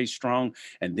Job stays strong.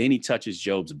 And then he touches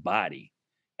Job's body.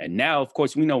 And now, of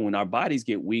course, we know when our bodies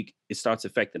get weak, it starts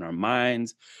affecting our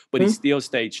minds, but he still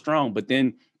stayed strong. But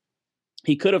then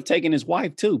he could have taken his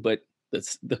wife too, but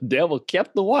the devil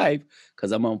kept the wife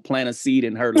because I'm going to plant a seed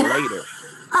in her later.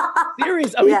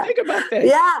 Serious. I mean, think about that.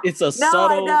 Yeah. It's a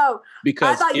subtle. I know.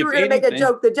 Because I thought you were going to make a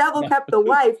joke. The devil kept the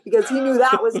wife because he knew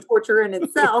that was torture in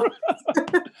itself.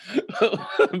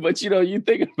 But, you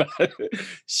think about it.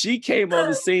 She came on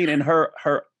the scene and her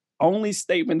only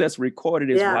statement that's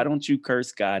recorded is, why don't you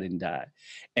curse God and die?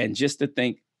 And just to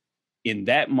think in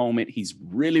that moment, he's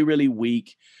really, really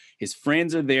weak. His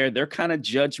friends are there. They're kind of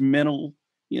judgmental.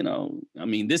 I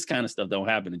mean, this kind of stuff don't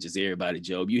happen to just everybody,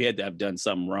 Job. You had to have done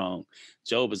something wrong.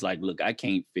 Job is like, look, I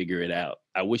can't figure it out.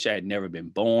 I wish I had never been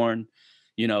born.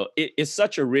 It's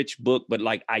such a rich book, but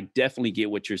like, I definitely get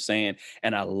what you're saying.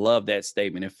 And I love that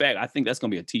statement. In fact, I think that's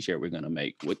going to be a t-shirt we're going to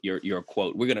make with your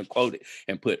quote. We're going to quote it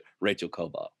and put Rachel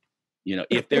Koval.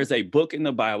 If there's a book in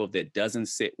the Bible that doesn't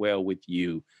sit well with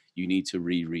you, you need to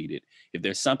reread it. If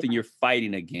there's something you're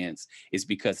fighting against, it's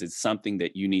because it's something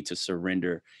that you need to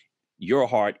surrender your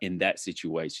heart in that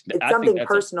situation. It's something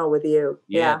personal with you.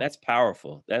 Yeah, that's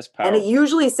powerful. That's powerful. And it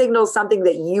usually signals something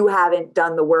that you haven't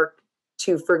done the work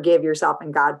to forgive yourself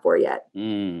and God for yet.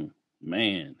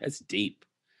 Man, that's deep.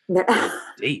 That's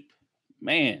deep.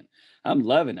 Man, I'm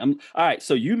loving it. All right.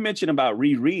 So you mentioned about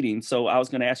rereading. So I was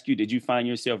going to ask you, did you find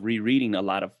yourself rereading a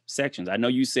lot of sections? I know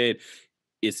you said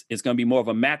it's going to be more of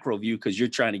a macro view because you're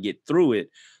trying to get through it.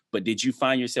 But did you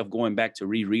find yourself going back to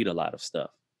reread a lot of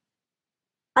stuff?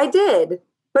 I did,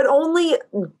 but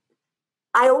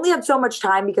I only had so much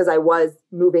time because I was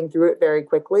moving through it very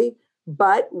quickly.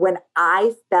 But when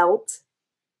I felt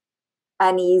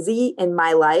uneasy in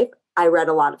my life, I read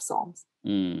a lot of Psalms.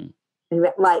 And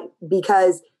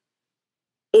because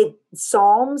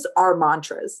Psalms are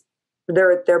mantras.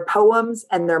 They're poems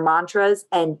and they're mantras,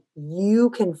 and you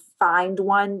can find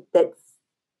one that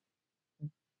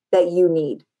you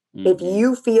need. If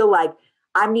you feel like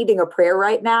I'm needing a prayer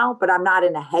right now, but I'm not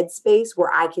in a headspace where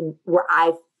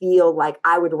I feel like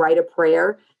I would write a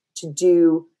prayer to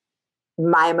do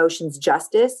my emotions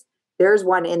justice. There's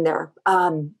one in there.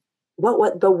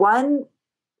 What the one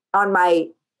on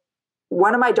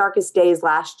one of my darkest days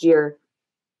last year,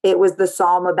 it was the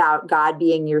Psalm about God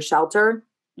being your shelter,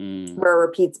 where it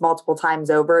repeats multiple times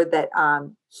over that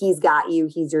he's got you,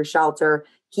 he's your shelter,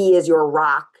 he is your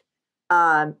rock.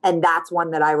 And that's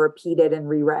one that I repeated and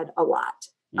reread a lot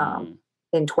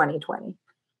in 2020.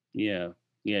 Yeah.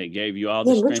 Yeah. It gave you all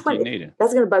the strength you needed.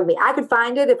 That's going to bug me. I could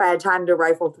find it if I had time to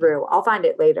rifle through. I'll find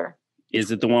it later. Is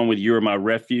it the one with you're my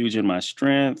refuge and my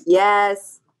strength?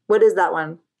 Yes. What is that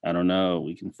one? I don't know.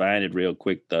 We can find it real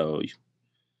quick though.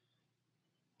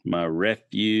 My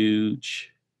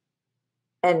refuge.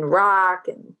 And rock.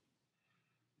 And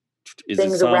is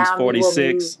it Psalms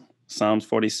 46? Psalms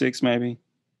 46 maybe?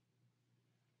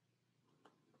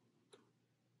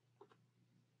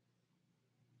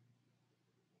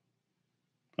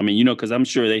 I mean, because I'm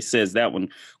sure they says that one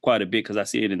quite a bit because I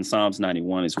see it in Psalms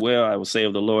 91 as well. I will say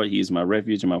of the Lord, he is my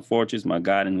refuge and my fortress, my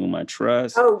God in whom I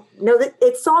trust. Oh, no,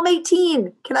 it's Psalm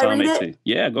 18. Can I read it?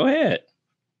 Yeah, go ahead.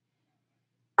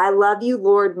 I love you,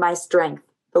 Lord, my strength.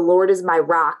 The Lord is my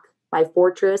rock, my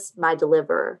fortress, my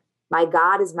deliverer. My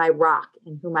God is my rock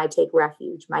in whom I take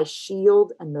refuge, my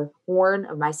shield and the horn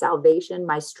of my salvation,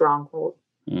 my stronghold.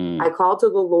 I call to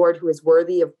the Lord who is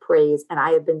worthy of praise, and I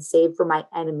have been saved from my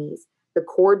enemies. The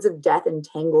cords of death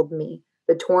entangled me.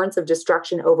 The torrents of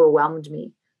destruction overwhelmed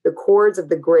me. The cords of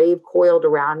the grave coiled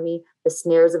around me. The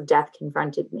snares of death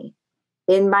confronted me.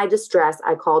 In my distress,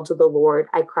 I called to the Lord.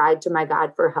 I cried to my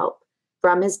God for help.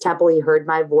 From his temple, he heard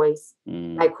my voice.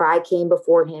 My cry came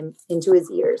before him into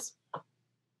his ears.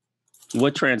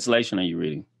 What translation are you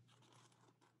reading?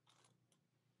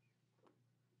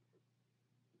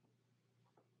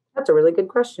 That's a really good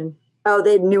question. Oh,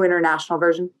 the New International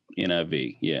Version.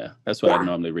 NIV, yeah. That's what I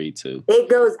normally read too. It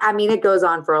goes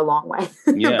on for a long way.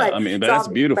 Yeah, but that's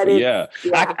beautiful. Yeah.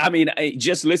 I mean,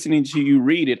 just listening to you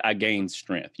read it, I gained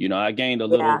strength. I gained a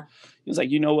little, He was like,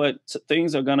 you know what?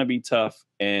 Things are going to be tough,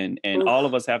 and all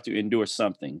of us have to endure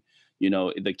something. You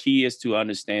know, the key is to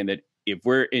understand that if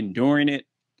we're enduring it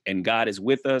and God is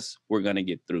with us, we're going to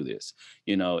get through this.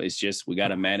 You know, it's just, we got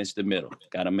to manage the middle.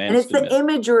 Got to manage the middle.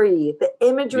 And it's the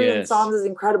imagery in Psalms is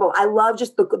incredible. I love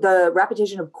just the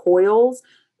repetition of coils.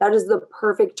 That is the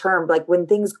perfect term. Like when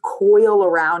things coil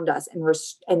around us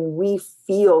and we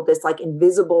feel this like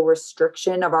invisible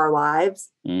restriction of our lives,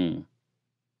 and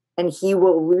he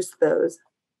will loose those.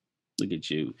 Look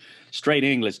at you. Straight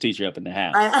English teacher up in the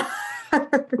house. All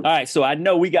right. So I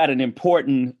know we got an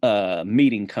important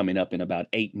meeting coming up in about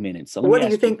 8 minutes. So what do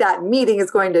you think that meeting is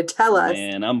going to tell us?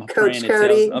 Man, I'm Coach praying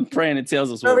Cody. I'm praying it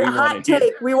tells us what we want to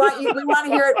hear. We want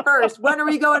to hear it first. When are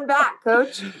we going back,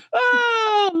 Coach?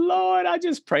 Oh Lord, I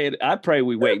just pray. I pray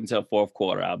we wait until fourth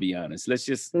quarter. I'll be honest. Let's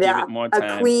just give it more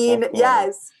time. A clean,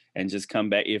 yes. And just come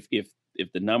back. If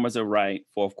the numbers are right,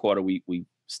 fourth quarter we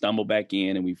stumble back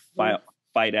in and we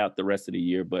fight out the rest of the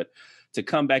year. But to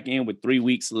come back in with 3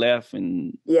 weeks left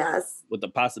and with the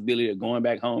possibility of going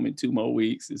back home in 2 more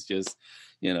weeks, it's just,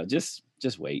 you know, just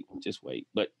wait.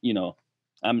 But you know,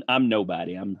 I'm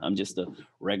nobody. I'm just a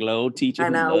regular old teacher. I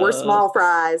know we're small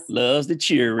fries. Loves the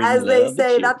cheering. As they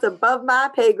say, that's above my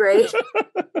pay grade.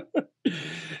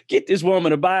 Get this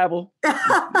woman a Bible.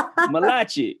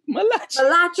 Malachi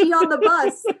on the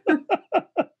bus.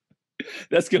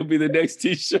 That's gonna be the next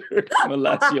t-shirt.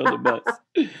 Malachi on the bus.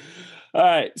 All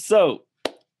right, so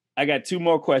I got 2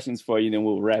 more questions for you, then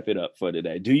we'll wrap it up for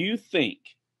today. Do you think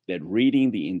that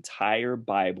reading the entire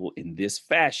Bible in this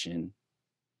fashion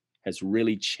has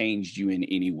really changed you in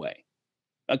any way?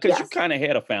 Because you kind of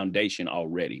had a foundation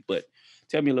already, but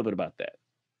tell me a little bit about that.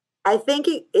 I think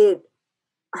it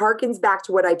harkens back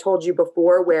to what I told you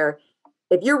before, where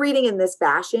if you're reading in this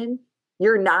fashion,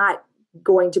 you're not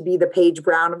going to be the Paige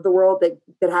Brown of the world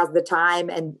that has the time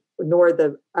and nor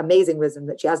the amazing wisdom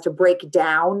that she has to break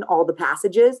down all the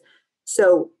passages.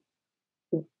 So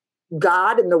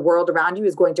God and the world around you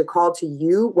is going to call to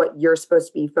you what you're supposed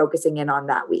to be focusing in on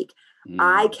that week.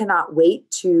 I cannot wait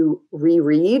to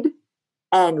reread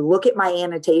and look at my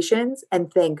annotations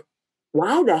and think,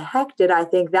 why the heck did I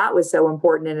think that was so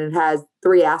important? And it has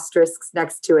 3 asterisks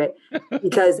next to it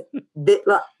because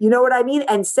you know what I mean?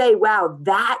 And say, wow,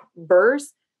 that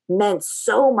verse meant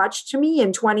so much to me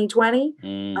in 2020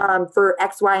 for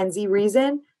X, Y, and Z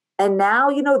reason. And now,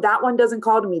 you know, that one doesn't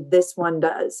call to me. This one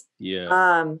does.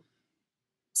 Yeah.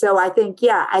 So I think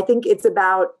it's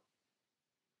about,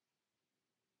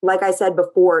 like I said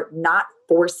before, not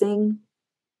forcing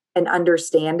an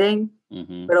understanding,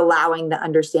 but allowing the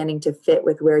understanding to fit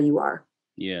with where you are.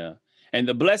 Yeah. And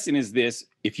the blessing is this: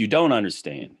 if you don't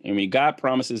understand, I mean, God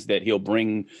promises that he'll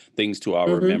bring things to our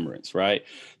remembrance, right?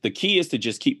 The key is to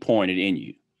just keep pouring it in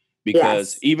you,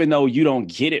 because even though you don't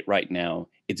get it right now,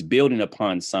 it's building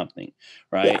upon something,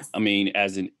 right? Yes. I mean,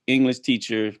 as an English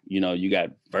teacher, you know, you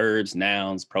got verbs,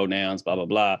 nouns, pronouns, blah, blah,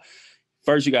 blah.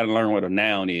 First, you got to learn what a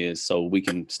noun is so we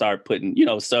can start putting, you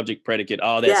know, subject, predicate,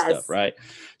 all that stuff, right?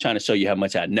 Trying to show you how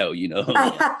much I know, you know.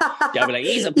 Y'all be like,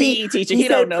 he's a PE teacher. He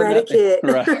don't know predicate.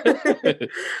 Nothing. Right.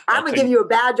 I'm going to give you a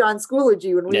badge on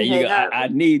Schoology when we hang up. I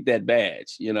need that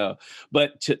badge, you know.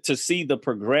 But to see the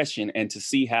progression and to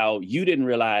see how you didn't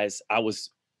realize I was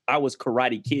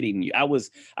Karate Kidding you. I was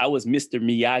Mr.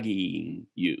 Miyagi-ing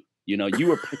you. You know,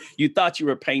 you thought you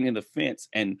were painting the fence.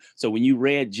 And so when you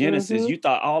read Genesis, you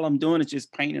thought all I'm doing is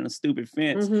just painting a stupid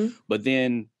fence. But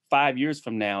then 5 years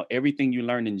from now, everything you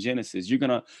learned in Genesis, you're going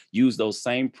to use those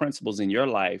same principles in your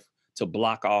life to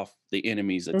block off the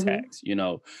enemy's attacks, you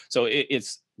know? So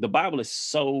it's the Bible is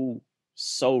so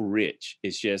rich.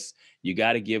 It's just, you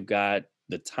got to give God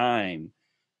the time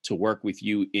to work with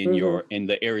you in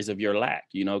the areas of your lack,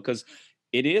 you know, because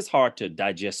it is hard to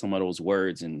digest some of those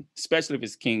words, and especially if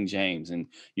it's King James and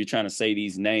you're trying to say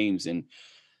these names, and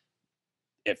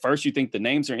at first you think the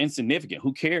names are insignificant.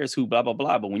 Who cares who, blah, blah,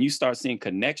 blah. But when you start seeing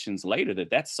connections later,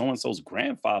 that's so-and-so's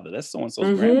grandfather, that's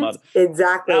so-and-so's grandmother.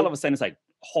 Exactly. All of a sudden it's like,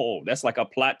 oh, that's like a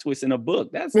plot twist in a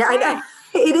book. That's I know.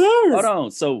 It is. Hold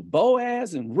on. So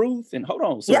Boaz and Ruth, and hold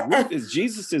on. So Ruth is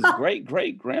Jesus's great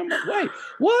grandma. Wait,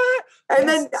 what?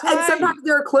 And sometimes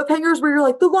there are cliffhangers where you're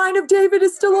like, the line of David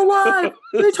is still alive.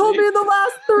 They told me in the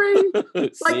last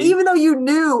 3. Like, even though you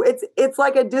knew it's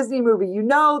like a Disney movie, you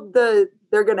know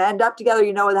they're going to end up together,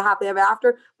 you know, the happily ever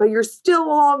after, but you're still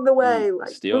along the way. Like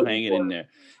still hanging in there.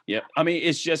 Yep. I mean,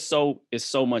 it's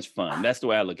so much fun. That's the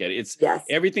way I look at it. It's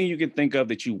everything you can think of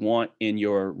that you want in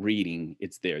your reading.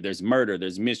 It's there. There's murder,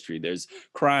 there's mystery, there's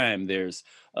crime, there's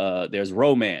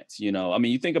romance, you know. I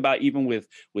mean, you think about even with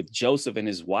Joseph and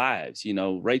his wives, you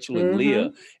know, Rachel and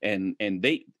Leah, and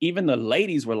they, even the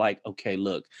ladies were like, okay,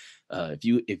 look,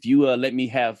 if you let me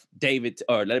have David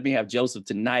or let me have Joseph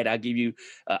tonight, I'll give you.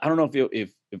 I don't know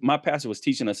if my pastor was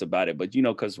teaching us about it, but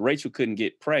because Rachel couldn't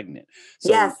get pregnant,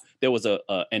 so there was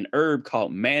an herb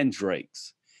called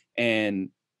mandrakes, and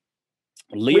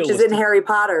Leah which is in Harry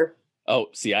Potter. Oh,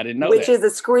 see, I didn't know which that. is a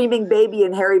screaming baby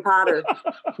in Harry Potter,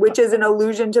 which is an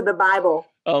allusion to the Bible.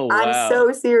 Oh, wow. I'm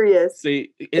so serious.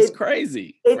 See, it's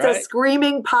crazy. It's right? a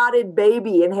screaming potted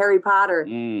baby in Harry Potter.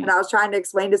 And I was trying to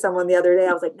explain to someone the other day,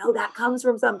 I was like, no, that comes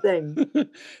from something.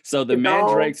 So the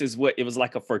mandrakes is it was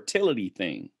like a fertility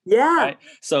thing. Yeah. Right?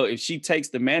 So if she takes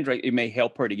the mandrake, it may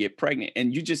help her to get pregnant.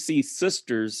 And you just see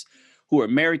sisters who are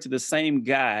married to the same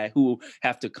guy who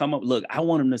have to come up, look, I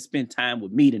want him to spend time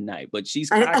with me tonight, but she's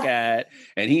cockeyed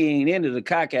and he ain't into the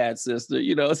cockeyed sister.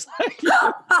 It's like,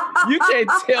 you can't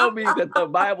tell me that the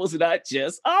Bible's not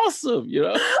just awesome,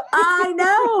 I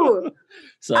know.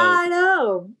 I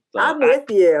know. So I'm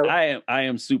with you. I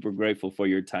am super grateful for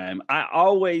your time. I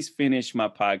always finish my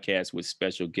podcast with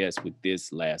special guests with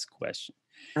this last question.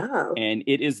 Oh. And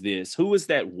it is this: who is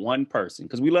that one person?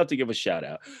 Because we love to give a shout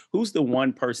out. Who's the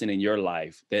one person in your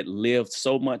life that lived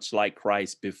so much like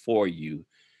Christ before you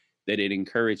that it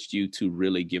encouraged you to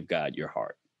really give God your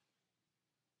heart?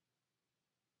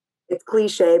 It's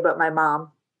cliche, but my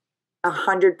mom,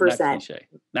 100%.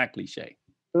 Not cliche.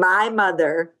 My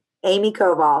mother, Amy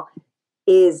Koval,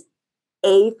 is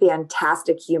a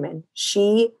fantastic human.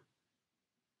 She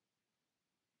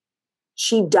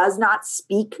does not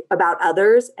speak about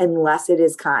others unless it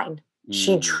is kind.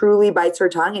 She truly bites her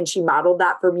tongue, and she modeled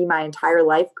that for me my entire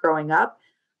life growing up.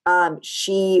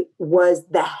 She was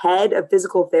the head of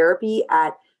physical therapy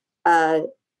at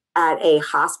a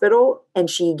hospital, and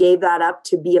she gave that up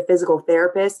to be a physical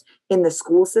therapist in the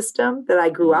school system that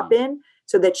I grew up in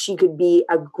so that she could be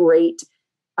a great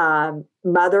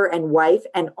mother and wife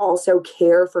and also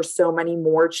care for so many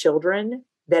more children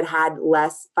that had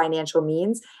less financial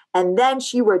means. And then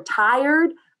she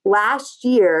retired last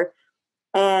year,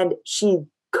 and she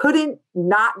couldn't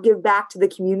not give back to the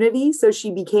community. So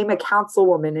she became a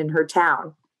councilwoman in her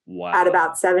town. Wow. At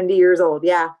about 70 years old.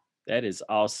 Yeah. That is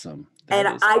awesome.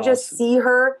 Just see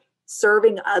her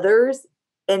serving others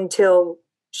until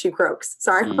she croaks.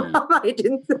 Sorry, Mom, I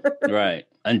didn't. Right.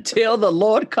 Until the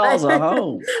Lord calls her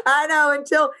home. I know,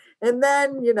 and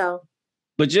then.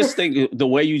 But just think, the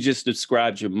way you just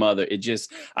described your mother,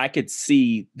 I could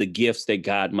see the gifts that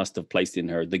God must have placed in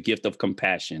her, the gift of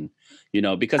compassion,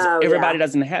 because everybody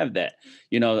doesn't have that.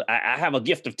 I have a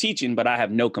gift of teaching, but I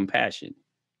have no compassion.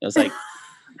 It's like,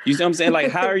 you see what I'm saying?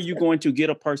 Like, how are you going to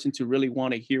get a person to really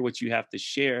want to hear what you have to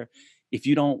share if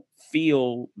you don't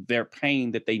feel their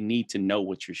pain that they need to know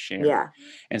what you're sharing? Yeah.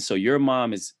 And so your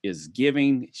mom is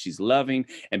giving, she's loving.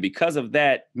 And because of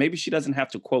that, maybe she doesn't have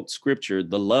to quote scripture.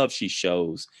 The love she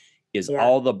shows is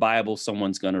all the Bible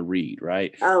someone's going to read,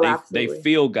 right? Oh, they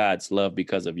feel God's love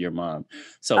because of your mom.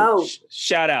 So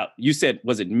shout out. You said,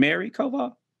 was it Mary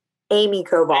Koval? Amy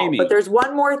Koval. But there's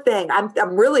one more thing.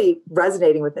 I'm really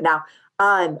resonating with it now.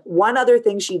 One other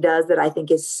thing she does that I think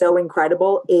is so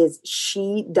incredible is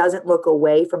she doesn't look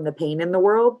away from the pain in the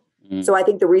world. So I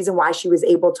think the reason why she was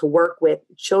able to work with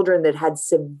children that had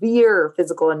severe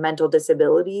physical and mental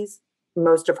disabilities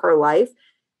most of her life,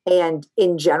 and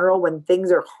in general, when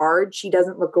things are hard, she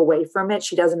doesn't look away from it.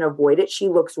 She doesn't avoid it. She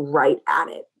looks right at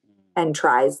it and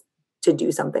tries to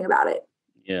do something about it.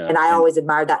 Yeah. And I always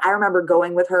admired that. I remember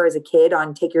going with her as a kid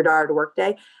on Take Your Daughter to Work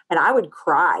Day, and I would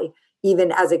cry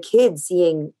even as a kid,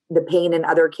 seeing the pain in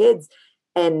other kids.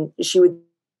 And she would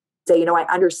say, I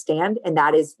understand. And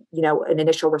that is, an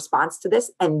initial response to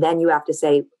this. And then you have to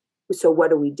say, so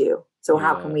what do we do? So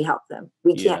how can we help them?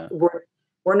 We can't,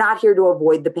 we're not here to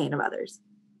avoid the pain of others.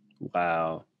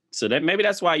 Wow. So maybe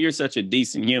that's why you're such a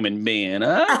decent human being,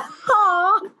 huh?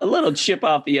 A little chip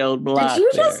off the old block.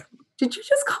 Did you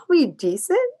just call me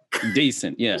decent?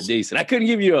 Decent. Yeah, decent. I couldn't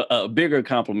give you a bigger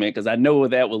compliment because I know where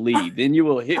that will lead. Then you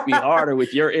will hit me harder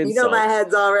with your insults. My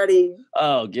head's already.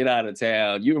 Oh, get out of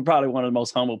town. You were probably one of the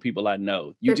most humble people I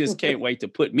know. You just can't wait to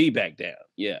put me back down.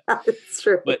 Yeah. That's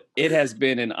true. But it has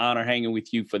been an honor hanging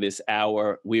with you for this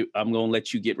hour. I'm going to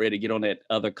let you get ready to get on that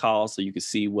other call so you can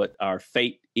see what our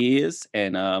fate is.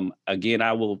 And again,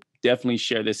 I will definitely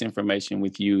share this information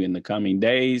with you in the coming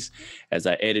days as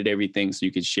I edit everything so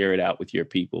you can share it out with your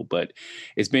people. But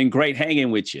it's been great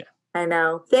hanging with you. I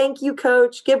know. Thank you,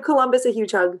 Coach. Give Columbus a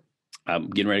huge hug.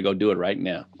 I'm getting ready to go do it right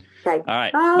now. Okay. All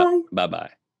right. Bye. Bye-bye.